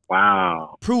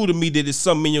 Wow. Prove to me that it's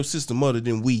something in your system other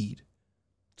than weed.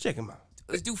 Check him out.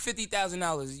 Let's do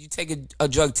 $50,000. You take a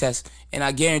drug test, and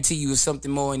I guarantee you it's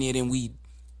something more in there than weed.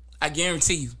 I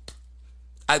guarantee you.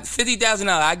 $50,000,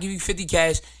 I'll give you 50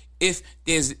 cash if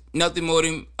there's nothing more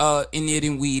than in there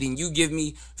than weed, and you give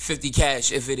me 50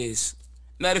 cash if it is.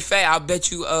 Matter of fact, I'll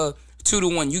bet you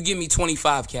 2-1. You give me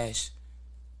 25 cash.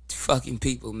 Fucking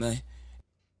people, man.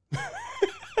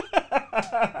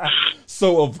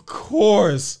 So of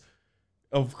course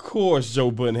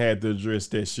Joe Budden had to address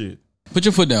that shit. Put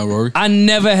your foot down, Rory. I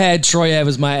never had Troy Ave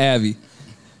as my Abby.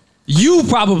 You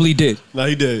probably did. No,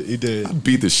 he did. I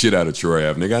beat the shit out of Troy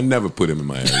Ave, nigga. I never put him in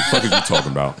my ass. What the fuck is you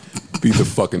talking about? Beat the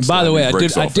fucking. By the way, I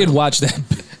did him. watch that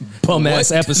bum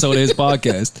ass episode of his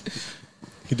podcast.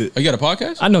 He did. You got a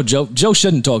podcast? I know Joe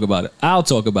shouldn't talk about it. I'll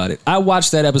talk about it. I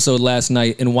watched that episode last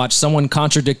night and watched someone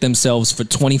contradict themselves for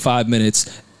 25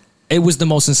 minutes. It was the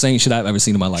most insane shit I've ever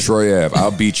seen in my life. Troy Ave,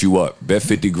 I'll beat you up. Bet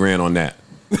 50 grand on that.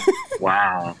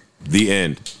 Wow. The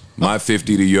end. My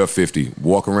 50 to your 50.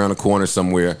 Walk around the corner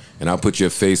somewhere, and I'll put your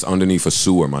face underneath a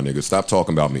sewer, my nigga. Stop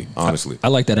talking about me, honestly. I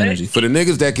like that energy. For the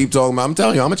niggas that keep talking about, I'm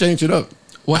telling you, I'm going to change it up.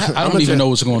 Well, I don't even know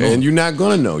what's going on. And you're not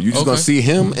going to know. You're just going to see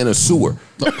him in a sewer.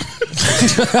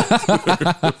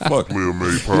 Fuck. Well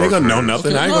made You ain't going to know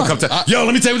nothing. I ain't going to come to yo,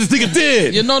 let me tell you what this nigga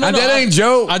did. Yeah, no. That ain't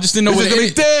Joe. I just didn't know where where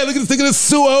he dead. Look at this nigga in the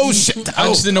sewer. Oh, shit. I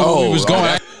just didn't know where we was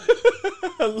going.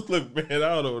 Look, man,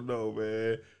 I don't know,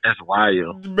 man. That's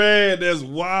wild. Man, that's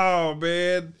wild,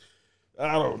 man.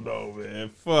 I don't know, man.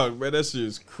 Fuck, man, that shit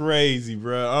is crazy,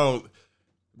 bro.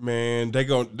 Man, they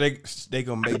gonna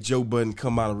make Joe Budden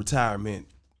come out of retirement.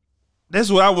 That's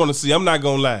what I want to see. I'm not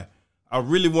gonna lie. I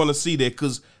really want to see that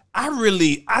because I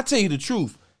tell you the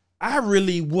truth, I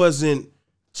really wasn't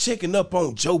checking up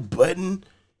on Joe Budden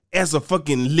as a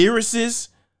fucking lyricist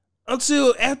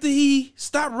until after he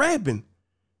stopped rapping.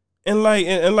 And like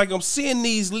I'm seeing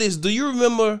these lists. Do you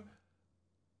remember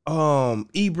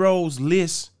Ebro's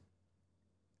list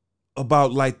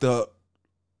about like the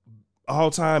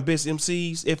all-time best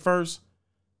MCs at first?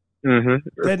 Mm-hmm.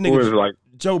 That nigga was like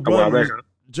Joe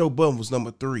Budden was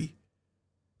number 3.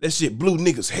 That shit blew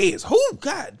niggas' heads. Who?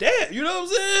 God damn. You know what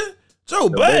I'm saying? Joe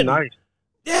Budden. Nice.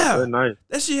 Yeah. Very nice.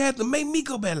 That shit had to make me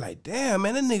go back like, damn,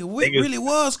 man, that nigga really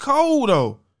was cold,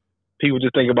 though. People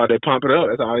just think about they pump it up.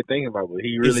 That's all they think about. But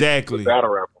he really was a battle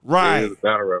rapper. Right. He was a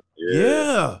battle rapper.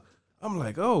 Yeah. I'm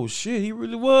like, oh, shit, he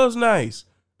really was nice.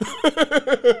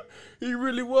 He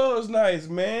really was nice,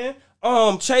 man.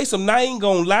 Chase, I'm not even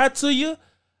gonna lie to you.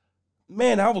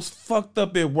 Man, I was fucked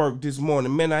up at work this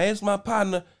morning. Man, I asked my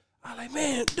partner, I like,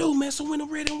 man, so when the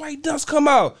red and white dunks come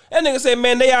out? That nigga said,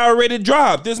 man, they already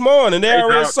dropped this morning. They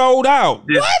already sold out.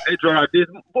 What? They dropped this.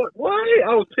 What?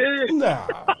 I was pissed. Nah.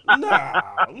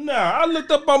 I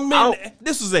looked up on me.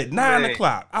 This was at 9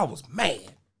 o'clock. I was mad.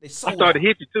 They sold I started out.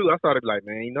 hit you too. I started like,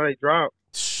 man, you know they dropped.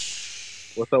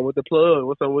 What's up with the plug?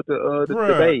 What's up with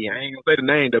the Bay? I ain't gonna say the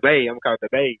name, the Bay. I'm gonna call it the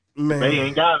Bay. Man. The Bay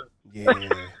ain't got it. Yeah.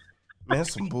 Man,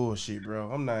 that's some bullshit,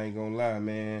 bro. I'm not even gonna lie,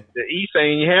 man. The East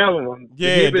ain't have them.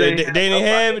 Yeah, they didn't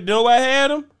have it. Nobody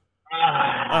had them.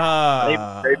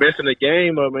 They messing the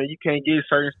game up, man. You can't get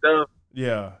certain stuff.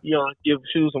 Yeah. You don't give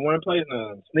shoes in one place.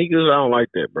 Now sneakers, I don't like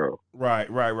that, bro. Right.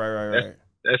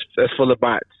 That's full of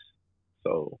bots.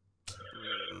 So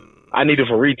I need it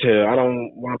for retail. I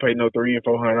don't want to pay no $300 and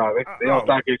 $400. They don't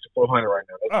stock it for $400 right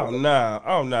now.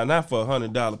 Oh no, not for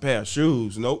 $100 pair of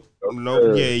shoes. Nope.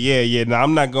 Yeah. No,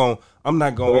 I'm not gonna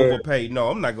overpay. No,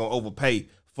 I'm not gonna overpay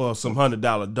for some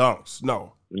 $100 dunks.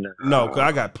 No, cause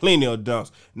I got plenty of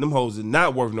dunks. And them hoes is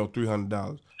not worth no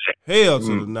 $300. Hell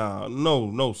to the nah.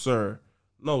 No, sir.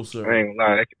 No, sir. I ain't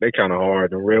gonna lie, they kind of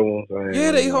hard. The real ones.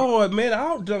 Yeah, they hard, man.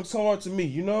 All dunks hard to me.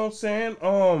 You know what I'm saying?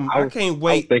 I can't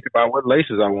wait. I was thinking about what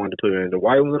laces I wanted to put in. The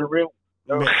white ones or the real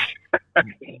ones?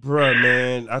 Bruh,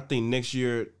 man, I think next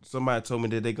year somebody told me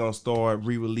that they gonna start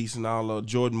re-releasing all the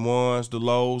Jordan 1s, the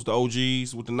lows, the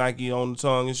OGs with the Nike on the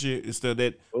tongue and shit instead of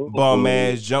that bum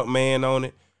ass jump man on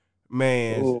it.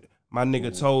 Man, my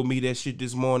nigga told me that shit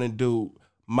this morning, dude.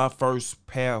 My first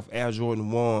pair of Air Jordan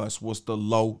 1s was the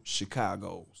low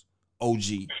Chicago's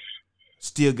OG.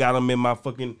 Still got them in my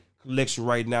fucking collection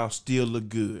right now. Still look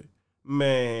good,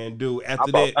 man, dude.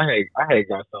 After that, I hate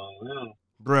got some. Yeah.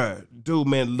 Bruh, dude,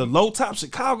 man, the low top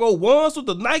Chicago 1s with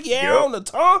the Nike Air on the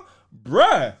tongue,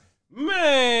 bruh,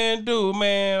 man, dude,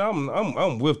 man,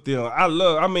 I'm with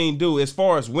them. Dude, as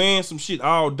far as wearing some shit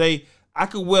all day, I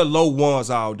could wear low 1s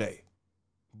all day,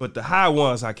 but the high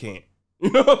 1s I can't. You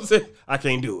know what I'm saying? I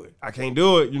can't do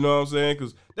it. You know what I'm saying?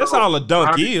 Because that's all a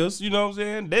dunk is. You know what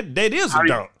I'm saying? That is a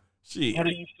dunk. Shit. How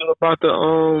do you feel about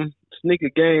the sneaker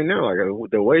game now? Like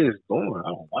the way it's going, I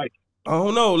don't like it. I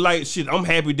don't know. Like shit, I'm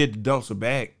happy that the dunks are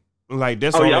back. Like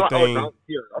that's the only thing. I'm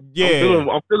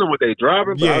feeling what they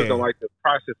driving, but I just don't like the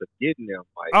process of getting them.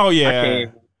 Like,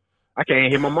 I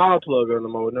can't hit my mall plug on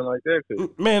them or nothing like that.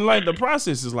 Man, like the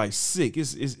process is like sick.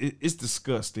 It's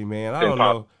disgusting, man. I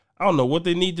don't know what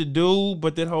they need to do,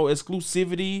 but that whole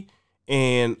exclusivity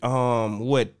and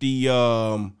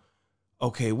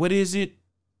okay, what is it?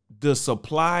 The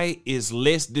supply is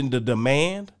less than the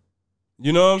demand.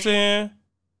 You know what I'm saying?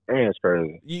 Man, it's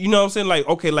crazy. You know what I'm saying? Like,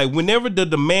 okay, like whenever the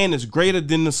demand is greater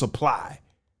than the supply,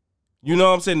 you know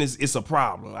what I'm saying? It's a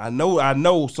problem. I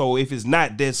know. So if it's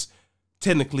not, that's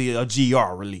technically a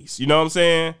GR release. You know what I'm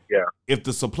saying? Yeah. If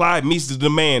the supply meets the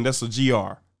demand, that's a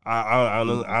GR.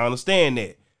 I understand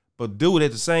that. But dude,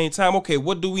 at the same time, okay,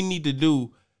 what do we need to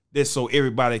do that so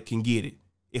everybody can get it?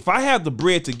 If I have the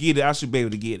bread to get it, I should be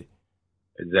able to get it.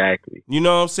 Exactly. You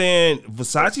know what I'm saying?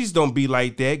 Versace's don't be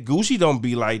like that. Gucci don't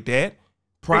be like that.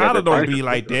 Prada don't be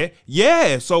like that.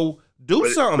 Yeah, so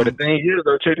something. But the thing is,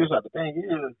 though, check this out. The thing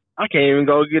is, I can't even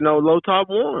go get no low top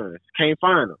ones. Can't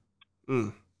find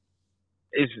them.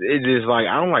 It's just like,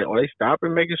 I don't like, are they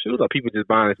stopping making shoes or people just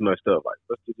buying this much stuff? Like,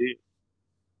 what's the deal?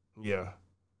 Yeah.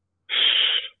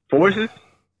 Forces?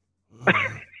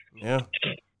 Yeah.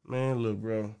 Man, look,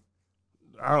 bro.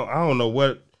 I don't know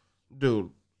what, dude.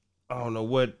 I don't know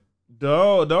what. The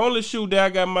only shoe that I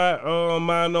got my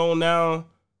mine on now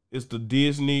is the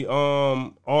Disney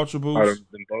Ultra Boost.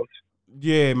 Them both?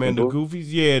 Yeah, man, the Goofies.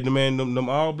 Yeah, them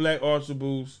all black Ultra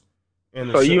Boosts.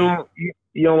 And so you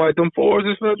don't like them fours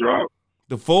that's gonna drop?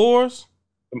 The fours?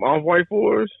 Them off-white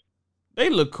fours? They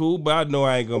look cool, but I know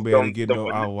I ain't gonna be able to get no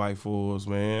off-white fours,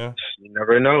 man. You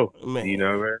never know. Man. You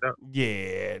never know.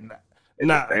 Yeah.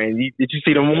 Nah. And did you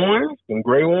see them ones? Them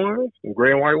gray ones? Them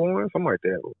gray and white ones? Something like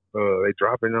that. They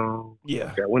dropping on.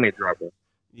 Yeah. When they dropping.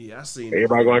 Yeah, I seen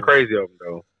everybody going crazy over them,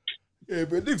 though. Yeah,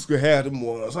 but niggas could have them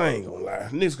ones. I ain't gonna lie.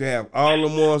 Niggas could have all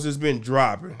them ones that's been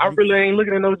dropping. I really ain't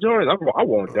looking at no joints. I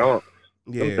want dunks.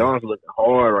 Yeah. Them dunks looking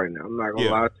hard right now. I'm not gonna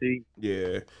lie to you.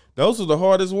 Yeah. Those are the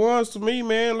hardest ones to me,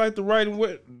 man. Like the red and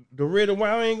white.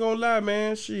 I ain't gonna lie,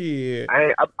 man. Shit.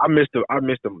 I missed them.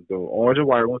 The orange and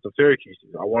white ones, the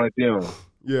Syracuses. I wanted them.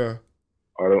 Yeah.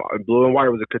 Or the blue and white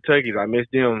was the Kentuckys. I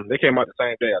missed them. They came out the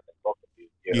same day. I think both of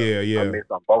them. Yeah. I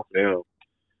missed on both of them.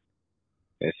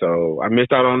 And so I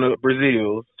missed out on the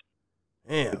Brazils.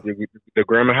 Damn. The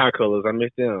Grandma High colors. I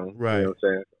missed them. Right. You know what I'm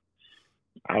saying?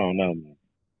 I don't know, man.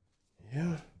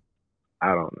 Yeah.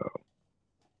 I don't know.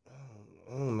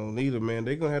 I don't know neither, man.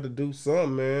 They gonna have to do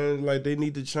something, man. Like they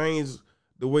need to change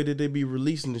the way that they be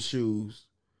releasing the shoes.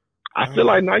 I feel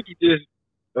like Nike just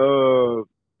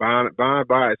buying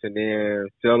bikes and then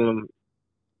selling them,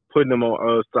 putting them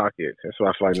on StockX. That's what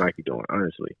I feel like Nike doing,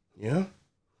 honestly. Yeah.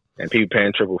 And people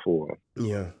paying triple for them.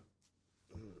 Yeah.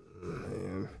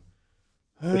 Man.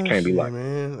 This can't be like,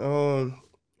 man.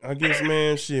 I guess,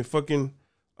 man, shit, fucking.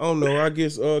 I don't know. I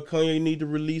guess Kanye need to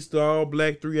release the all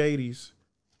black 380s,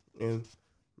 and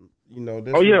you know.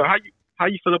 That's how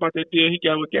you feel about that deal he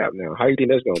got with Gap now? How you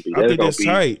think that's gonna be? I think that's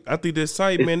tight. I think that's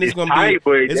tight, man. It's gonna tight,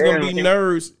 be. It's gonna be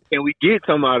nerves. Can we get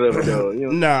some out of it though?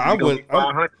 You know, nah, I wouldn't.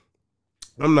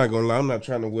 I'm not gonna lie. I'm not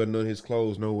trying to wear none of his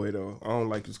clothes. No way though. I don't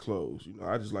like his clothes. You know,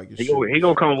 I just like his. He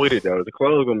gonna come with it though. The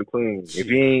clothes gonna be clean. Shit.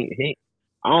 If he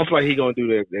I don't feel like he gonna do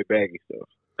that baggy stuff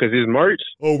because his merch.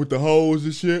 Oh, with the holes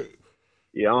and shit.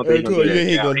 Yeah, I don't think he's gonna do that.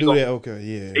 He gonna do that. Okay,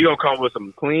 yeah. He gonna come with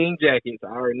some clean jackets. I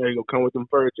already know he gonna come with some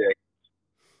fur jackets.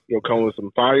 He gonna come with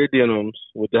some fire denims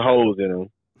with the holes in them,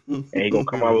 and he gonna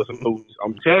come out with some boots.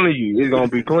 I'm telling you, it's gonna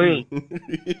be clean.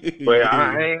 But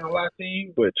I ain't gonna lie to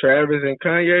you. But Travis and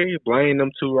Kanye, blame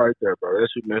them two right there, bro. That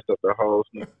shit messed up the whole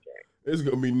sneaker game. It's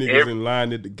gonna be niggas in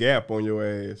line at the Gap on your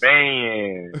ass.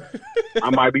 Man, I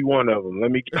might be one of them. Let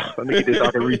me get this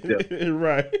off the resale.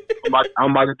 Right.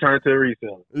 I'm about to turn to a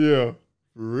resale. Yeah.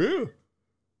 For real?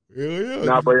 Hell yeah.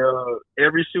 Nah, but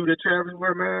every shoe that Travis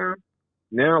wear, man,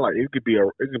 now like it could be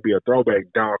a throwback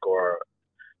dunk or a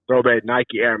throwback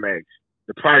Nike Air Max.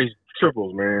 The price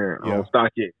triples, man, on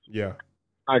StockX. Yeah.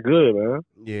 Not good, man.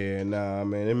 Yeah, nah,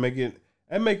 man. It make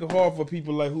it hard for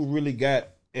people like who really got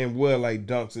and wear like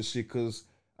dunks and shit. Cause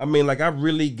I mean, like I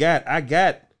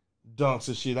got dunks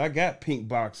and shit. I got pink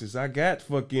boxes. I got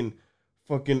fucking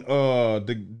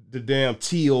the damn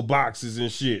teal boxes and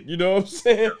shit. You know what I'm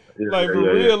saying? Yeah, like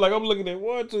for real. Like I'm looking at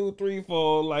 1, 2, 3,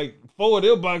 4, like 4 of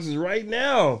them boxes right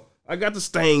now. I got the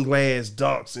stained glass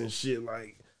dunks and shit.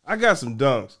 Like I got some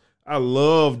dunks. I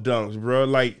love dunks, bro.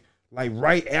 Like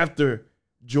right after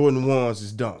Jordan 1s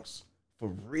is dunks. For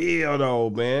real though,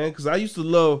 man. Cause I used to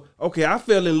love. Okay, I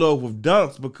fell in love with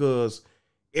dunks because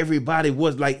everybody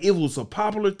was like it was a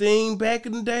popular thing back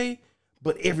in the day.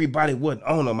 But everybody wasn't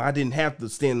on them. I didn't have to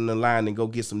stand in the line and go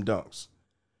get some dunks.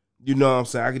 You know what I'm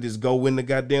saying? I could just go in the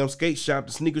goddamn skate shop,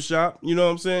 the sneaker shop. You know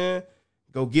what I'm saying?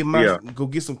 Go get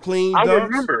some clean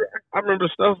dunks. I remember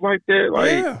stuff like that.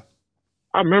 Like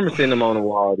I remember seeing them on the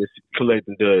wall, just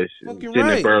collecting dust. Fucking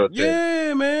right.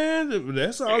 Yeah, man.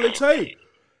 That's all it take.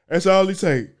 That's all it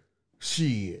take.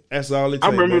 Shit, that's all it takes. I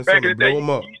remember man. back in the day, blow 'em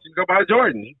up. you used to go by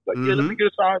Jordan. He's like, yeah, let me get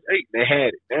a size 8. They had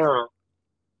it. Now,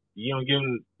 you don't give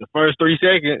them the first 3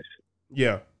 seconds.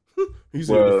 Yeah. He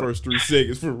said the first 3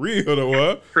 seconds for real though,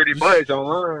 huh? Pretty much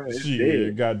online.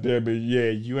 Shit, goddamn it, yeah.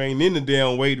 You ain't in the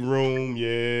damn waiting room,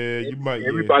 yeah. You might.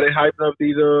 Everybody hyping up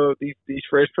these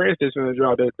Fresh Prince that's gonna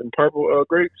drop them purple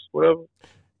grapes, whatever.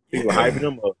 People hyping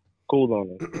them up. Cool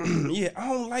on them. Yeah, I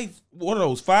don't like what are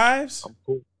those 5s?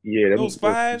 Cool. Yeah, those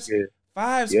 5s. Yeah.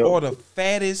 5s are the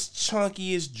fattest,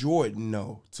 chunkiest Jordan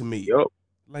though to me. Yep.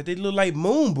 Like they look like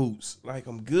moon boots. Like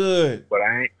I'm good. But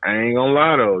I ain't gonna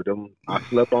lie though. I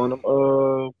slept on them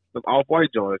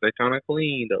off-white joints. They kind of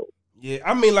clean though. Yeah,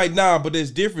 I mean like nah, but it's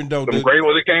different though. Them gray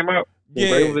ones that came out.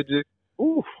 Yeah. Just,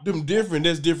 oof. Them different.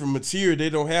 That's different material. They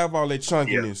don't have all that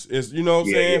chunkiness. Yeah. It's you know what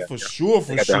I'm saying? For sure,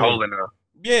 for got sure. That hole in there.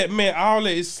 Yeah, man, all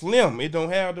that is slim. It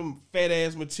don't have them fat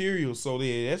ass materials. So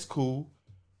yeah, that's cool.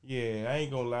 Yeah, I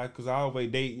ain't gonna lie, cause I always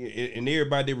and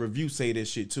everybody that review say that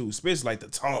shit too, especially like the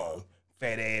tongue.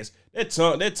 Fat ass. That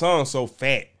tongue so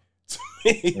fat.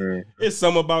 It's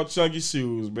something about chunky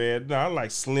shoes, man. No, I like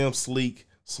slim, sleek,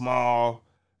 small.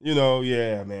 You know,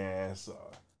 yeah, man. So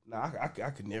I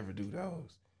could never do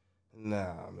those.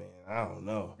 Nah, man. I don't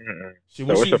know. So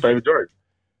what's your favorite Jordan?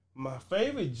 My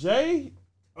favorite J?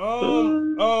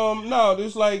 No,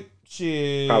 there's like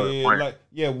shit. Like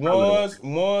ones,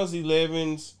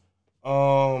 11s,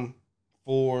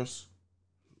 4s,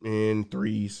 and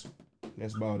 3s.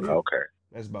 That's about it. Okay.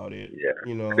 That's about it. Yeah.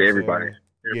 You know, everybody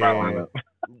line up.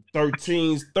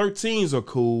 13s are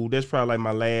cool. That's probably like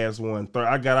my last one.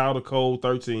 I got all the cold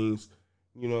 13s.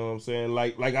 You know what I'm saying?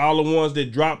 Like all the ones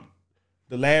that dropped,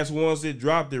 the last ones that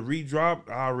dropped, that redropped,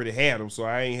 I already had them, so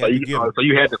I ain't had to get them. So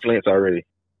you had the Flints already?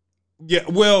 Yeah,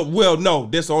 well, no,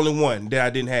 that's the only one that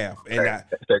I didn't have, and that's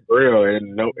that grill,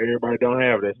 and everybody don't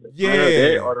have that.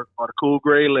 Yeah, or the cool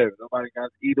gray 11. Nobody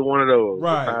got either one of those.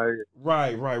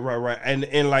 Right.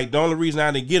 And like the only reason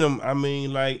I didn't get them, I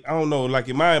mean, like I don't know, like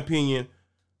in my opinion,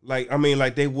 like I mean,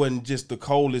 like they wasn't just the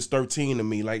coldest 13 to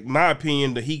me. Like my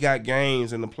opinion, the He Got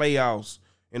Games and the playoffs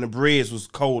and the Breads was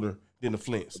colder than the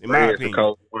Flints. In my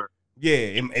opinion, yeah,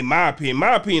 in my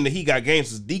opinion, the He Got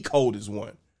Games is the coldest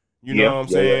one. You know what I'm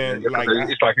saying? Like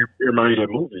it's like it reminds me of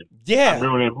that movie. Yeah. I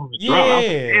remember that movie.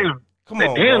 Yeah. Come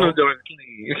on,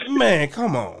 bro. Man,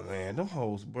 come on, man. Them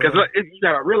hoes, bro. Because you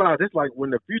gotta realize it's like when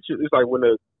the future. It's like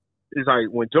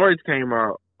when Jordans came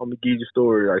out. I'm gonna give you a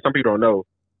story. Like some people don't know.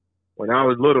 When I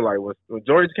was little, like when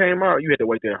Jordans came out, you had to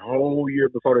wait that whole year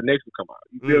before the next would come out.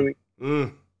 You feel me?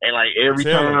 And like every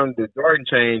time the Jordan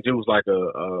changed, it was like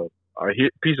a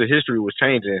piece of history was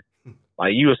changing.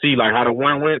 Like you'll see like how the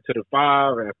 1 went to the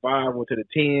 5 and the 5 went to the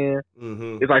 10.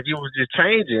 It's like it was just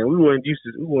changing. We weren't used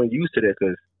to that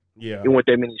because it wasn't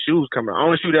that many shoes coming. The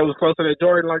only shoe that was close to that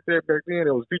Jordan like that back then,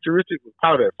 it was futuristic, was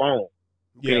probably that phone.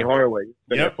 Penny Hardaway.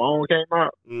 That phone came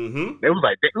out. It was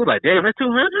like damn, that's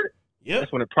 200. Yeah,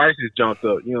 that's when the prices jumped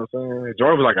up. You know what I'm saying?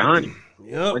 Jordan was like 100.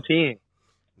 110.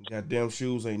 Goddamn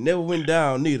shoes ain't never went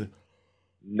down neither.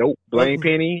 Nope. Blame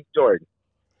Penny Jordan.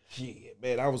 Shit,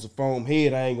 man, I was a foam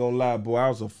head. I ain't gonna lie, boy. I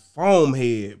was a foam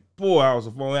head. Boy, I was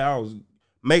a foam head. I was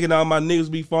making all my niggas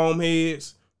be foam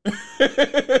heads.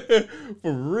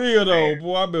 For real though,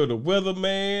 boy. I built the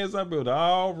Weathermans. I built the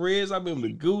All Reds. I built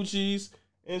the Gucci's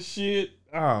and shit.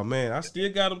 Oh man, I still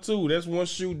got them too. That's one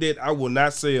shoe that I will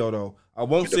not sell though. I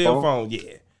won't sell phone.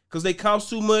 Yeah, because they cost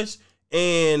too much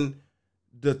and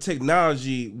the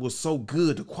technology was so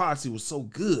good. The quality was so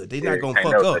good. They not gonna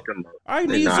fuck up. All you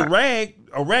need is a rag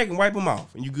and wipe them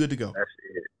off, and you good to go. That's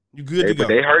it. You good to go. But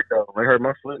they hurt though. They hurt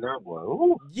my foot now, boy.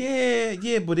 Ooh.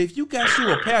 Yeah. But if you got you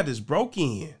a pair that's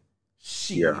broken,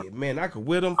 shit, man, I could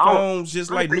wear them phones just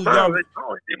like New York.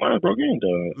 Mine broke in,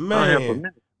 dog.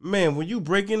 Man, when you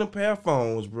break in a pair of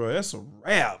phones, bro, that's a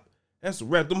wrap. That's a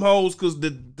wrap. Them hoes, because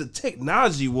the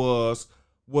technology was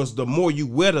the more you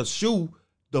wear the shoe,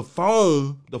 the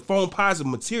foam positive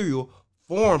material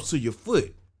forms to your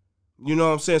foot. You know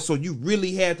what I'm saying? So you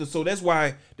really had to. So that's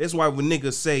why when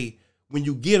niggas say when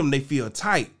you get them, they feel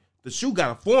tight. The shoe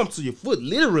got to form to your foot,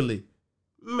 literally.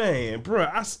 Man, bro,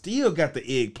 I still got the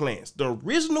eggplants, the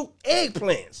original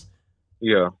eggplants.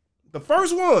 Yeah, the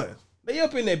first ones. They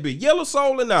up in that big yellow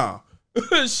sole and all.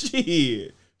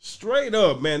 Shit, straight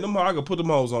up, man. Them I can put them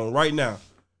hoes on right now,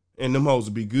 and them hoes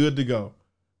will be good to go.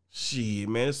 Shit,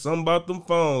 man, it's something about them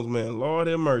phones, man. Lord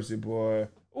have mercy, boy.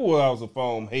 Oh, I was a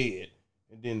foam head.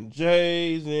 And then the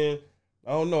J's, and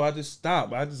I don't know, I just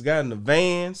stopped. I just got in the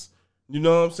Vans. You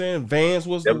know what I'm saying? Vans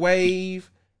was the wave.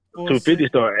 250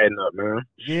 started adding up, man.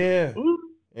 Yeah.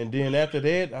 And then after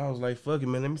that, I was like, fuck it,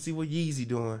 man. Let me see what Yeezy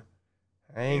doing.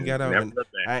 I ain't got out.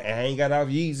 I ain't got off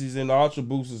Yeezys and the Ultra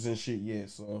Boosters and shit yet.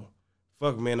 So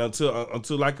fuck, man.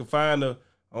 Until I can find I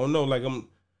don't know. Like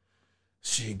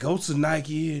go to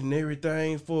Nike and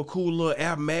everything for a cool little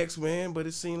Air Max, man. But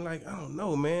it seemed like I don't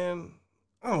know, man.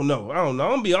 I don't know. I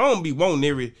don't be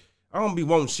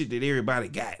wanting shit that everybody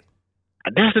got.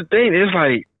 That's the thing. It's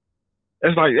like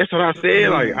that's what I said.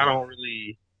 Like I don't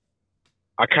really.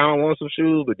 I kind of want some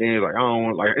shoes, but then it's like I don't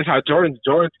want. Like it's how Jordan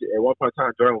at one point in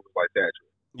time Jordan was like that.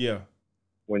 Yeah.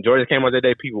 When Jordan came out that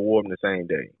day, people wore them the same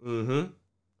day. Mm-hmm.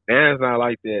 Now it's not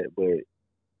like that, but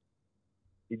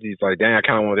he's just like, dang, I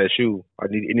kind of want that shoe.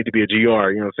 It need to be a GR,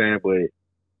 you know what I'm saying? But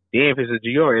then if it's a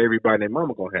GR, everybody and their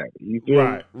mama gonna have it. You feel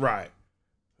me? Right.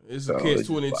 It's a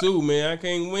catch-22, man. I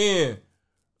can't win.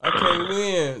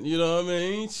 You know what I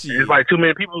mean? Shit. It's like too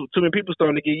many people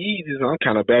starting to get Yeezys. So I'm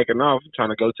kind of backing off. I'm trying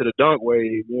to go to the dunk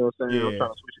wave. You know what I'm saying? Yeah. I'm trying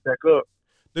to switch it back up.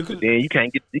 But then you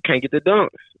can't get the dunks.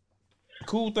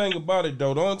 Cool thing about it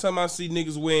though, the only time I see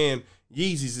niggas wearing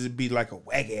Yeezys, it'd be like a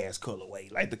whack ass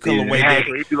colorway, like the colorway.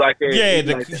 Exactly. It'd be like that. Yeah,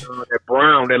 that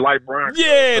brown, that light brown.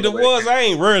 Yeah, the ones I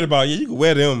ain't worried about. Yeah, you can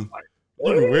wear them.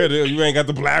 You can wear them. You ain't got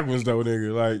the black ones though,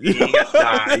 nigga. Like you ain't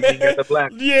got the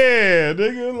black. Yeah,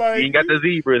 nigga. Like you ain't got the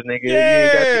zebras, nigga.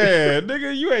 Yeah,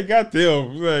 nigga. You ain't got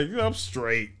them. Like I'm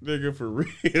straight, nigga. For real,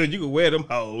 you can wear them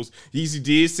hoes. Yeezy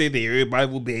did say that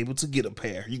everybody will be able to get a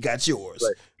pair. You got yours.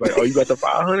 Like oh, you got the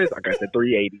 500s? I got the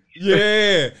 380s.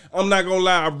 Yeah, I'm not gonna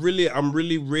lie. I'm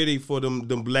really ready for them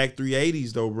black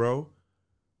 380s though, bro.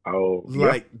 Oh,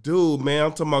 like, dude, man.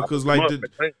 I'm talking about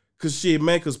cause shit,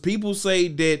 man. Cause people say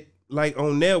that. Like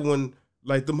on that one,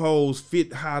 like them hoes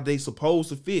fit how they supposed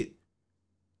to fit.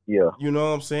 Yeah. You know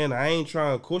what I'm saying? I ain't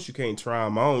trying, of course you can't try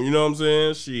them on. You know what I'm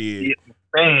saying? Shit. Yeah,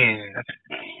 man.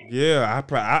 Yeah,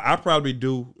 I probably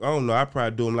do. I don't know. I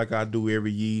probably do them like I do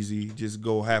every Yeezy. Just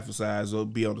go half a size or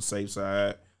be on the safe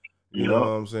side. You know what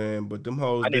I'm saying? But them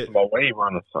hoes. I need some more wave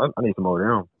runners. I need some more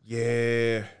of them.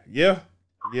 Yeah.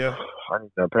 I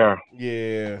need that pair.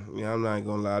 Yeah, I'm not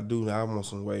gonna lie. I want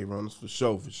some wave runners for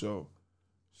sure.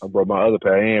 I brought my other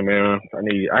pair in, man.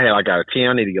 I got a 10.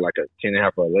 I need to get like a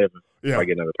 10.5 or 11. Yeah. If I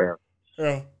get another pair.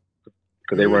 Yeah.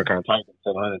 Because they run kind of tight for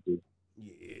 700 too.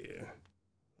 Yeah.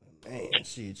 Man,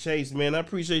 shit, Chase, man, I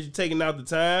appreciate you taking out the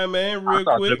time, man, real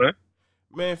quick.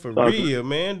 Man, for real,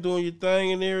 man, doing your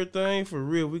thing and everything. For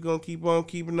real, we gonna keep on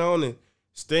keeping on and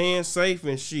staying safe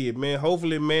and shit, man.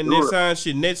 Hopefully, man,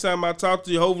 next time I talk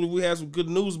to you, hopefully we have some good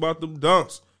news about them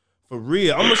dunks. For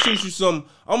real, I'm gonna shoot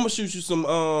you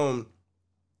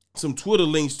some Twitter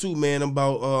links too, man.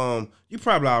 About you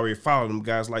probably already follow them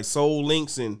guys like Soul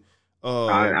Links and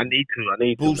I need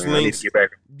to Boost man. Links. I need to get back.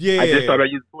 Yeah, I just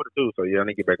started using Twitter too, so yeah, I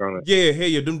need to get back on it. Yeah, hell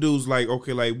yeah, them dudes like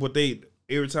what they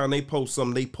every time they post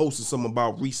something, they posted something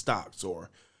about restocks or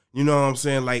you know what I'm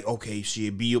saying, like okay,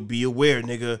 shit, be aware,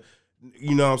 nigga.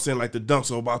 You know what I'm saying, like the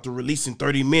dunks are about to release in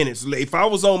 30 minutes. If I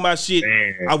was on my shit,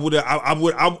 man. I would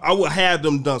have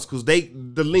them dunks because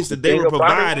the links that they were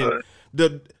providing.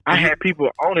 I had people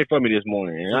on it for me this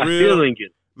morning, and I still didn't get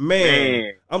it.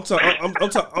 Man. I'm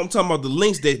talking about the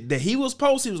links that he was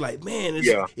posting. He was like, man,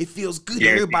 it feels good.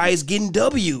 Everybody's getting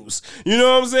W's. You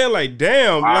know what I'm saying? Like,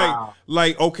 damn,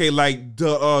 like okay, like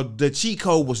the cheat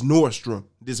code was Nordstrom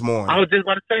this morning. I was just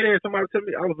about to say that. Somebody told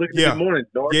me I was looking this morning.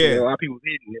 Nordstrom, a lot of people was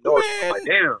hitting it. Nordstrom. I'm like,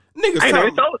 damn, I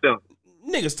ain't told them.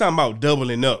 Niggas talking about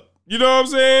doubling up. You know what I'm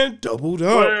saying? Doubled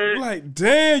up. Like,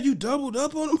 damn, you doubled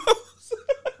up on them.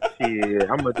 Yeah,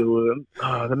 I'm gonna do it.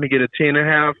 Let me get a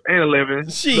 10.5 and 11.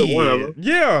 Shit, one of them.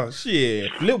 Yeah,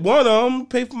 shit. Flip one of them.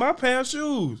 Pay for my pair of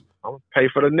shoes. I'm gonna pay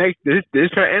for the next this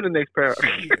pair and the next pair.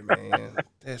 Shit, man,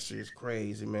 that shit's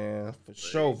crazy, man. For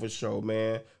sure,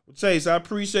 man. Well, Chase, I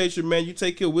appreciate you, man. You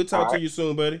take care. We'll talk to you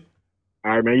soon, buddy.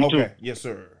 All right, man. You too. Yes,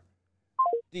 sir.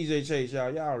 DJ Chase,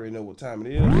 y'all already know what time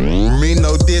it is. Me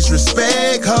no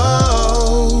disrespect,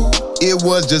 ho. It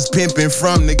was just pimping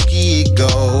from the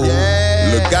get-go.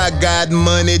 Yeah. Look, I got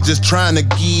money just trying to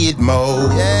get more.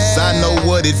 Yeah. I know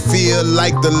what it feel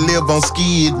like to live on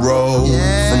Skid Row.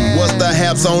 Yeah. From what's the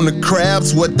haps on the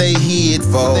crabs, what they hit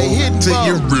for. To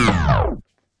your real.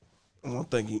 I'm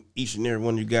thanking each and every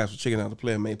one of you guys for checking out the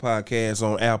Player Made Podcast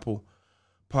on Apple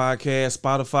Podcast,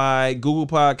 Spotify, Google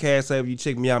Podcasts. However you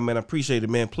check me out, man, I appreciate it,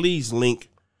 man. Please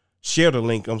share the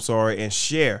link, and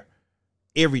share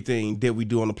everything that we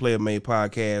do on the Player Made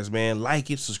Podcast, man.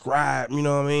 Like it, subscribe, you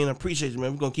know what I mean? I appreciate you,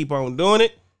 man. We're going to keep on doing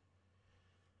it.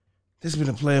 This has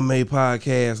been the Player Made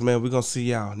Podcast, man. We're going to see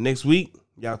y'all next week.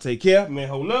 Y'all take care, man.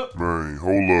 Hold up. Man,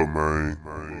 hold up,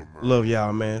 man. Love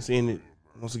y'all, man. Seeing it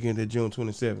once again that June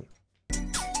 27th.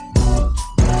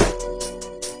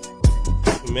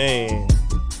 Man.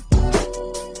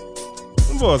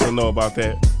 Some boys don't know about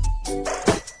that.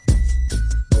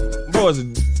 boys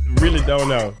really don't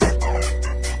know.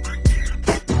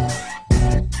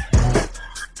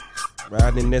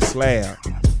 Riding in that slab,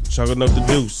 chugging up the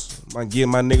deuce. Might give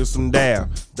my niggas some dab.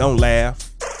 Don't laugh.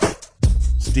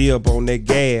 Still up on that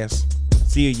gas.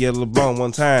 See a yellow bone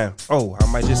one time. Oh, I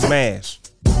might just smash.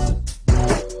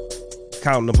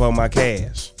 Counting up on my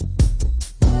cash.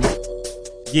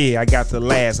 Yeah, I got the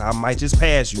last. I might just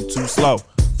pass you too slow.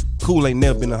 Cool ain't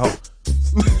never been a hoe.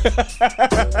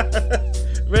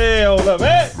 Man, hold up,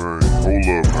 man.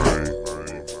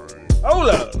 Hold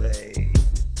up, man.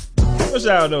 What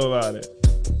y'all know about it?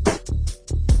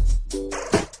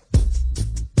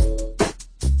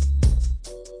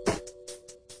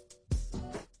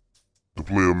 The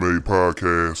Player Made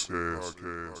Podcast.